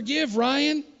I forgive,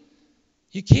 Ryan?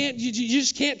 You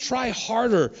just can't try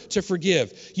harder to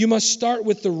forgive. You must start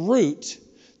with the root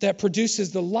that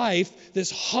produces the life, this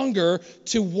hunger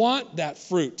to want that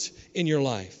fruit in your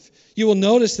life. You will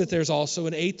notice that there's also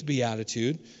an 8th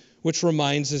beatitude, which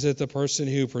reminds us that the person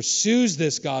who pursues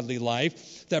this godly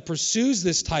life, that pursues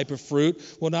this type of fruit,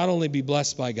 will not only be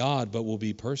blessed by God, but will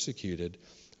be persecuted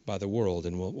by the world.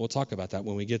 And we'll talk about that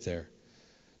when we get there.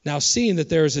 Now, seeing that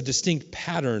there is a distinct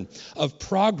pattern of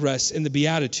progress in the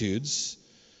Beatitudes,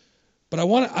 but I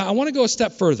want to go a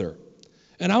step further.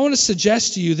 And I want to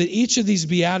suggest to you that each of these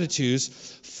Beatitudes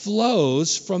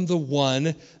flows from the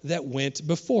one that went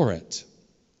before it.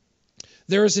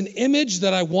 There is an image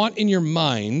that I want in your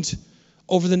mind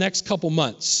over the next couple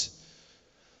months.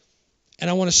 And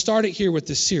I want to start it here with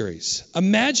this series.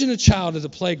 Imagine a child at the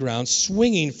playground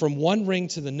swinging from one ring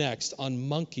to the next on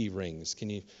monkey rings. Can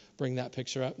you bring that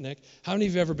picture up, Nick? How many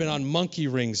of you have ever been on monkey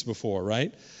rings before,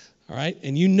 right? All right.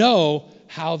 And you know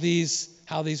how these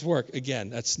work. Again,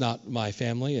 that's not my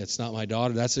family. It's not my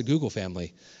daughter. That's a Google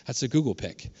family. That's a Google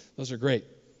pick. Those are great,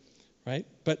 right?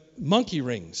 But monkey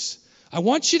rings. I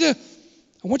want you to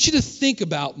think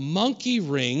about monkey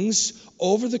rings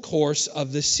over the course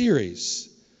of this series.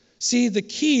 See, the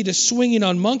key to swinging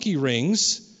on monkey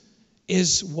rings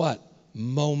is what?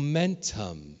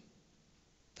 Momentum.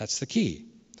 That's the key.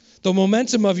 The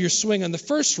momentum of your swing on the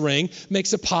first ring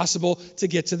makes it possible to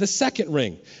get to the second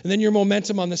ring. And then your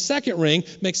momentum on the second ring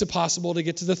makes it possible to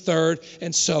get to the third,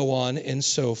 and so on and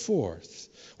so forth.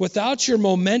 Without your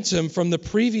momentum from the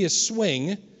previous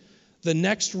swing, the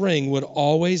next ring would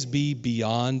always be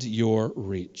beyond your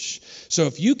reach. So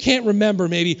if you can't remember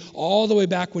maybe all the way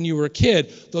back when you were a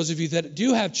kid, those of you that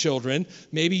do have children,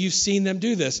 maybe you've seen them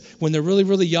do this. When they're really,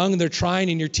 really young and they're trying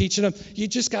and you're teaching them, you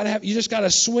just got to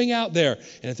swing out there.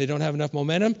 And if they don't have enough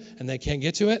momentum and they can't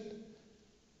get to it,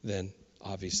 then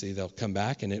obviously they'll come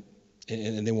back and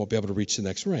they won't be able to reach the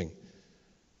next ring.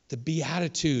 The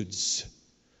beatitudes.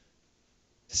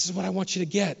 This is what I want you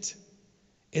to get.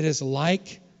 It is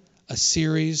like a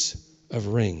series of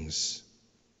rings.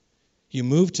 You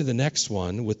move to the next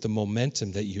one with the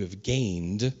momentum that you have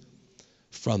gained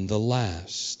from the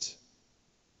last.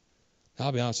 Now,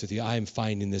 I'll be honest with you, I am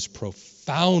finding this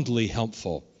profoundly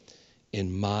helpful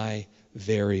in my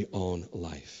very own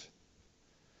life.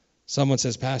 Someone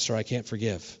says, Pastor, I can't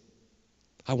forgive.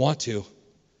 I want to,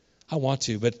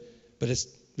 but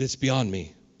it's beyond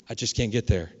me. I just can't get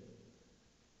there.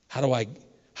 How do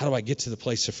I get to the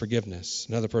place of forgiveness?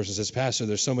 Another person says, Pastor,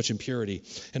 there's so much impurity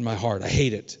in my heart. I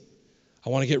hate it. I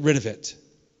want to get rid of it,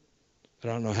 but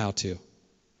I don't know how to.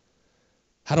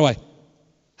 How do I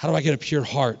get a pure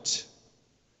heart?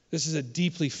 This is a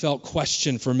deeply felt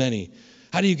question for many.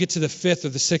 How do you get to the fifth or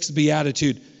the sixth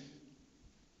beatitude?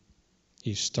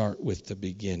 You start with the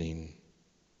beginning.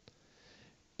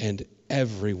 And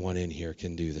everyone in here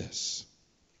can do this.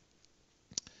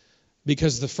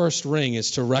 Because the first ring is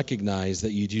to recognize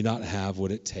that you do not have what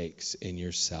it takes in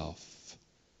yourself.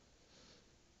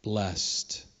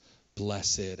 Blessed,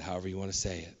 however you want to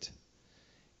say it,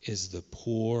 is the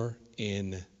poor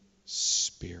in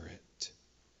spirit.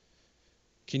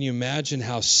 Can you imagine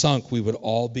how sunk we would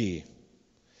all be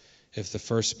if the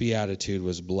first beatitude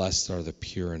was blessed are the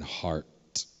pure in heart?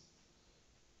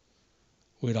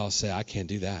 We'd all say, I can't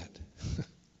do that.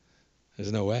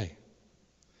 There's no way.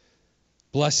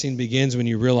 Blessing begins when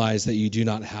you realize that you do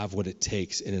not have what it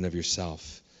takes in and of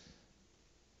yourself.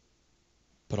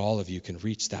 But all of you can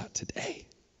reach that today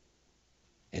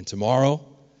and tomorrow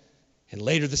and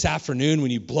later this afternoon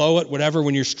when you blow it, whatever,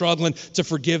 when you're struggling to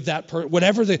forgive that person,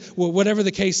 whatever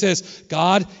the case is.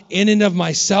 God, in and of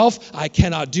myself, I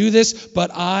cannot do this,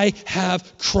 but I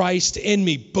have Christ in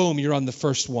me. Boom, you're on the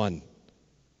first one.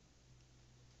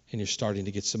 And you're starting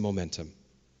to get some momentum.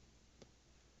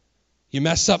 You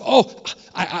mess up. Oh,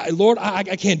 Lord, I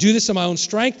can't do this in my own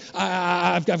strength.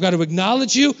 I've got to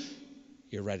acknowledge you.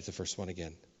 You're right at the first one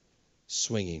again.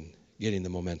 Swinging, getting the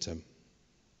momentum.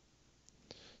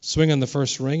 Swing on the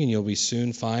first ring and you'll be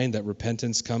soon find that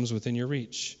repentance comes within your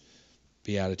reach.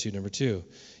 Beatitude number 2.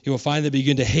 You will find that you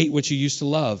begin to hate what you used to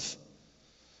love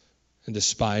and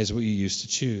despise what you used to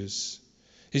choose.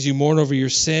 As you mourn over your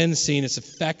sin, seeing its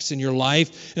effects in your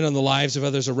life and on the lives of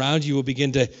others around you, you will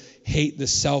begin to hate the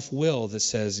self-will that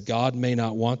says, God may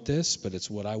not want this, but it's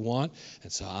what I want,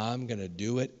 and so I'm going to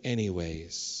do it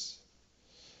anyways.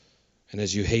 And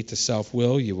as you hate the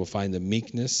self-will, you will find the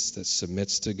meekness that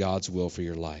submits to God's will for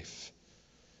your life.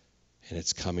 And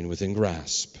it's coming within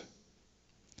grasp.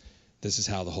 This is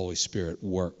how the Holy Spirit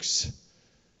works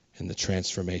in the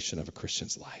transformation of a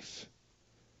Christian's life.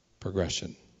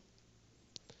 Progression.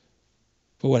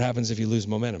 But what happens if you lose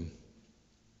momentum?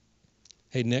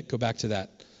 Hey, Nick, go back to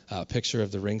that picture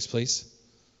of the rings, please.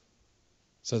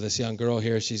 So this young girl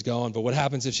here, she's going, but what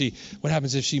happens if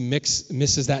she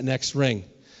misses that next ring?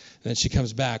 And then she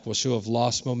comes back. Well, she'll have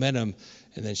lost momentum,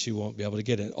 and then she won't be able to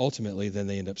get it. Ultimately, then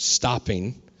they end up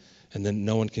stopping, and then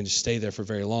no one can just stay there for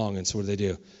very long. And so what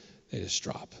do? They just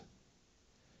drop.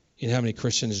 You know how many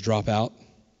Christians drop out?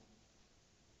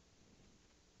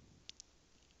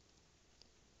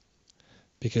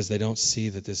 Because they don't see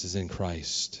that this is in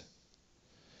Christ.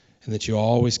 And that you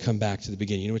always come back to the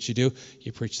beginning. You know what you do?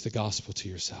 You preach the gospel to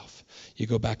yourself. You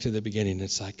go back to the beginning and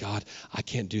it's like, God, I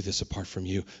can't do this apart from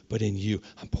you. But in you,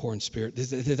 I'm poor in spirit.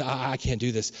 I can't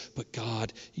do this. But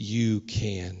God, you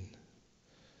can.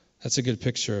 That's a good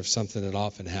picture of something that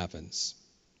often happens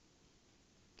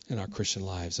in our Christian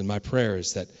lives. And my prayer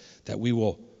is that we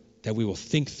will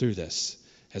think through this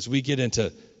as we get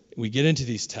into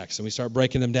these texts and we start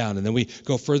breaking them down, and then we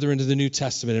go further into the New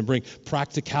Testament and bring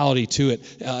practicality to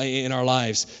it in our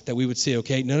lives, that we would say,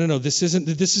 okay, no, this isn't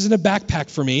a backpack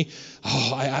for me.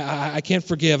 Oh, I can't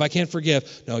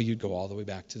forgive. No, you'd go all the way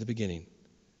back to the beginning,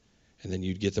 and then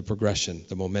you'd get the progression,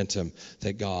 the momentum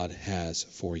that God has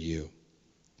for you.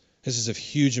 This is of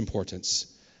huge importance.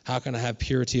 How can I have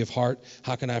purity of heart?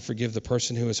 How can I forgive the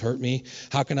person who has hurt me?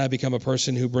 How can I become a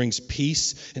person who brings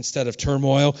peace instead of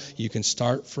turmoil? You can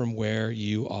start from where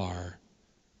you are.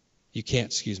 You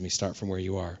can't, start from where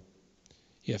you are.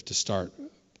 You have to start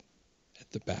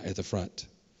at the back, at the front.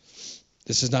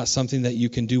 This is not something that you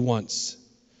can do once.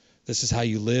 This is how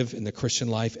you live in the Christian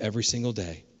life every single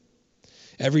day.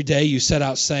 Every day you set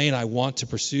out saying, I want to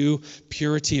pursue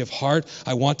purity of heart.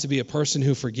 I want to be a person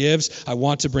who forgives. I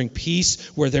want to bring peace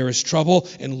where there is trouble.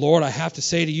 And Lord, I have to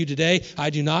say to you today,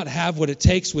 I do not have what it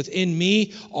takes within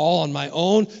me all on my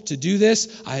own to do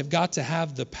this. I have got to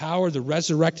have the power, the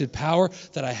resurrected power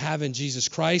that I have in Jesus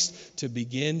Christ to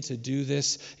begin to do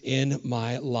this in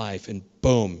my life. And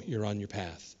boom, you're on your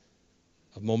path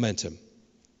of momentum.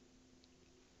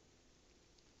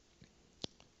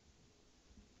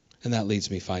 And that leads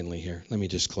me finally here. Let me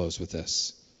just close with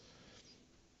this.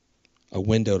 A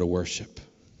window to worship.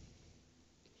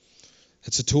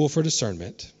 It's a tool for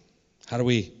discernment. How do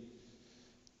we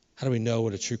know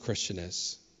what a true Christian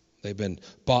is? They've been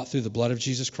bought through the blood of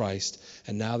Jesus Christ,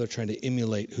 and now they're trying to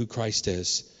emulate who Christ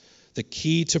is. The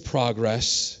key to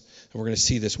progress, and we're going to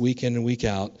see this week in and week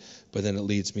out, but then it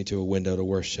leads me to a window to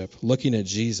worship. Looking at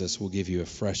Jesus will give you a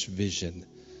fresh vision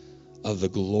of the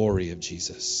glory of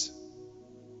Jesus.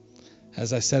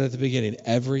 As I said at the beginning,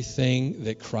 everything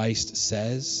that Christ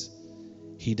says,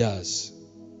 he does.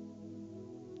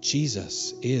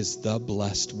 Jesus is the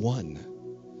blessed one.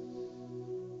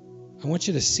 I want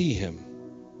you to see him.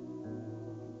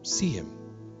 See him.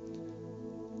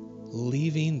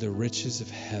 Leaving the riches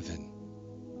of heaven.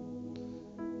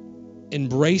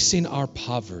 Embracing our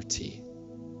poverty.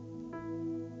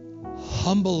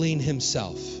 Humbling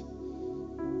himself.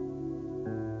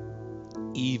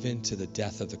 Even to the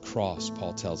death of the cross,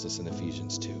 Paul tells us in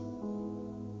Ephesians 2.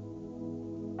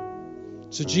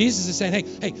 So Jesus is saying,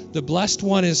 hey, the blessed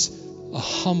one is a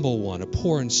humble one, a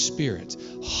poor in spirit,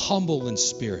 humble in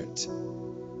spirit.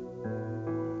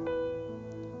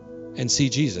 And see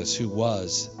Jesus, who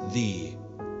was the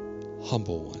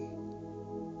humble one.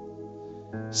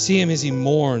 See him as he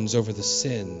mourns over the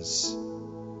sins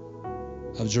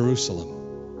of Jerusalem.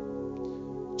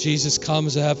 Jesus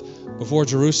comes up before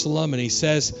Jerusalem and he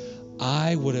says,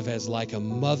 I would have as like a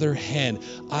mother hen,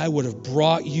 I would have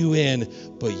brought you in,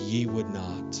 but ye would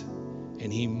not.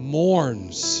 And he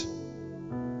mourns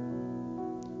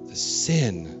the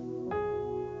sin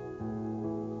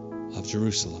of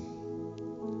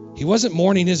Jerusalem. He wasn't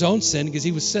mourning his own sin because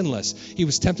he was sinless. He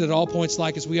was tempted at all points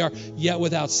like as we are, yet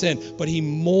without sin. But he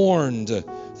mourned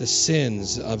the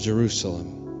sins of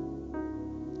Jerusalem.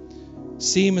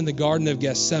 See him in the Garden of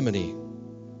Gethsemane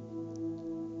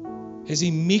as he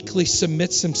meekly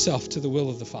submits himself to the will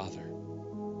of the Father.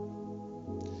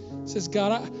 He says,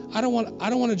 God, I don't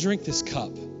want to drink this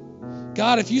cup.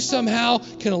 God, if you somehow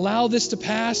can allow this to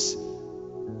pass,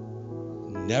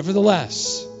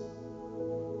 nevertheless,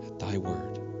 at thy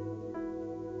word.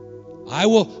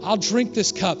 I'll drink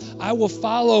this cup. I will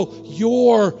follow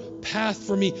your path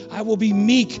for me. I will be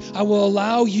meek. I will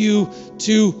allow you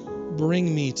to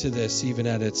bring me to this, even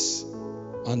at its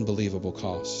unbelievable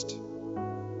cost.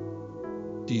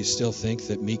 Do you still think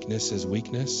that meekness is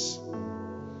weakness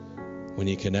when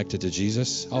you connect it to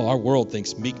Jesus? Oh, our world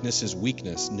thinks meekness is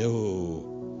weakness.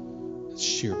 No, it's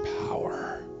sheer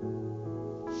power.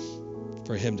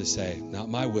 For him to say, not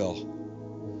my will,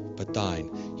 but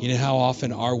thine. You know how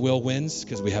often our will wins?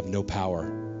 Because we have no power.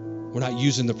 We're not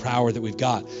using the power that we've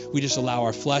got. We just allow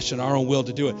our flesh and our own will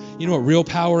to do it. You know what real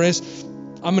power is?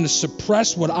 I'm going to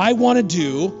suppress what I want to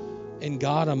do, and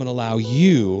God, I'm going to allow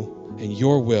you and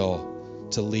your will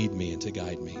to lead me and to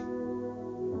guide me.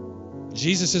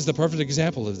 Jesus is the perfect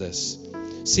example of this.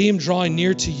 See him drawing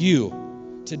near to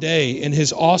you today in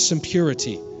his awesome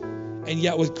purity, and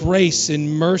yet with grace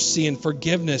and mercy and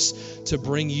forgiveness to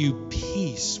bring you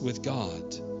peace with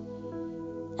God.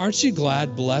 Aren't you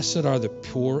glad blessed are the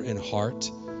pure in heart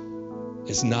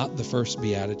is not the first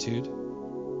beatitude?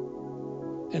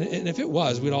 And if it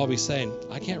was, we'd all be saying,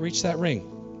 I can't reach that ring.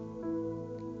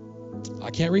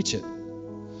 I can't reach it.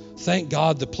 Thank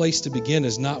God the place to begin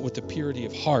is not with the purity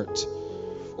of heart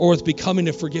or with becoming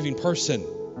a forgiving person,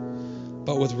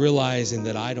 but with realizing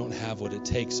that I don't have what it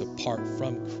takes apart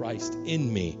from Christ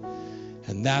in me.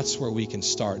 And that's where we can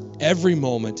start every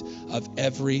moment of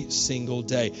every single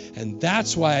day. And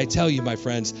that's why I tell you, my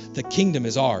friends, the kingdom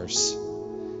is ours.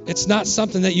 It's not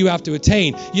something that you have to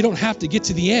attain. You don't have to get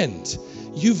to the end.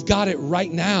 You've got it right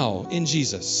now in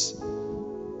Jesus.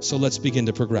 So let's begin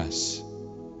to progress.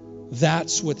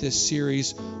 That's what this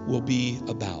series will be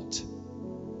about.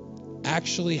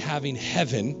 Actually having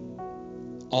heaven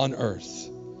on earth.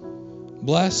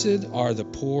 Blessed are the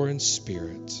poor in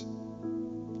spirit.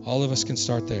 All of us can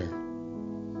start there.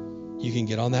 You can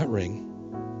get on that ring,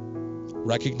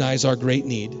 recognize our great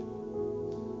need,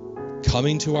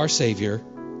 coming to our Savior.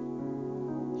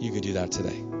 You can do that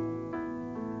today.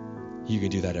 You can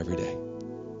do that every day.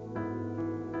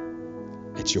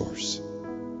 It's yours.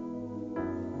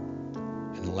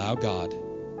 allow God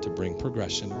to bring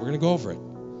progression. We're going to go over it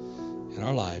in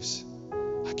our lives.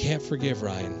 I can't forgive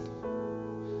Ryan.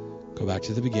 Go back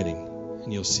to the beginning,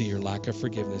 and you'll see your lack of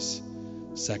forgiveness.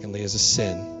 Secondly, as a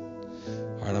sin.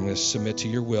 All right, I'm going to submit to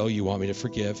your will. You want me to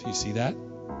forgive. You see that?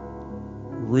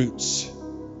 Roots.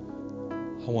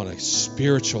 I want a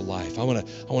spiritual life. I want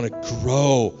to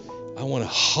grow. I want to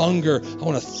hunger. I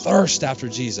want to thirst after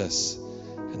Jesus.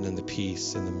 And then the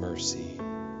peace and the mercy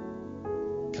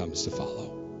comes to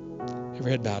follow.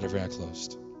 Every head bowed, every eye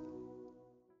closed.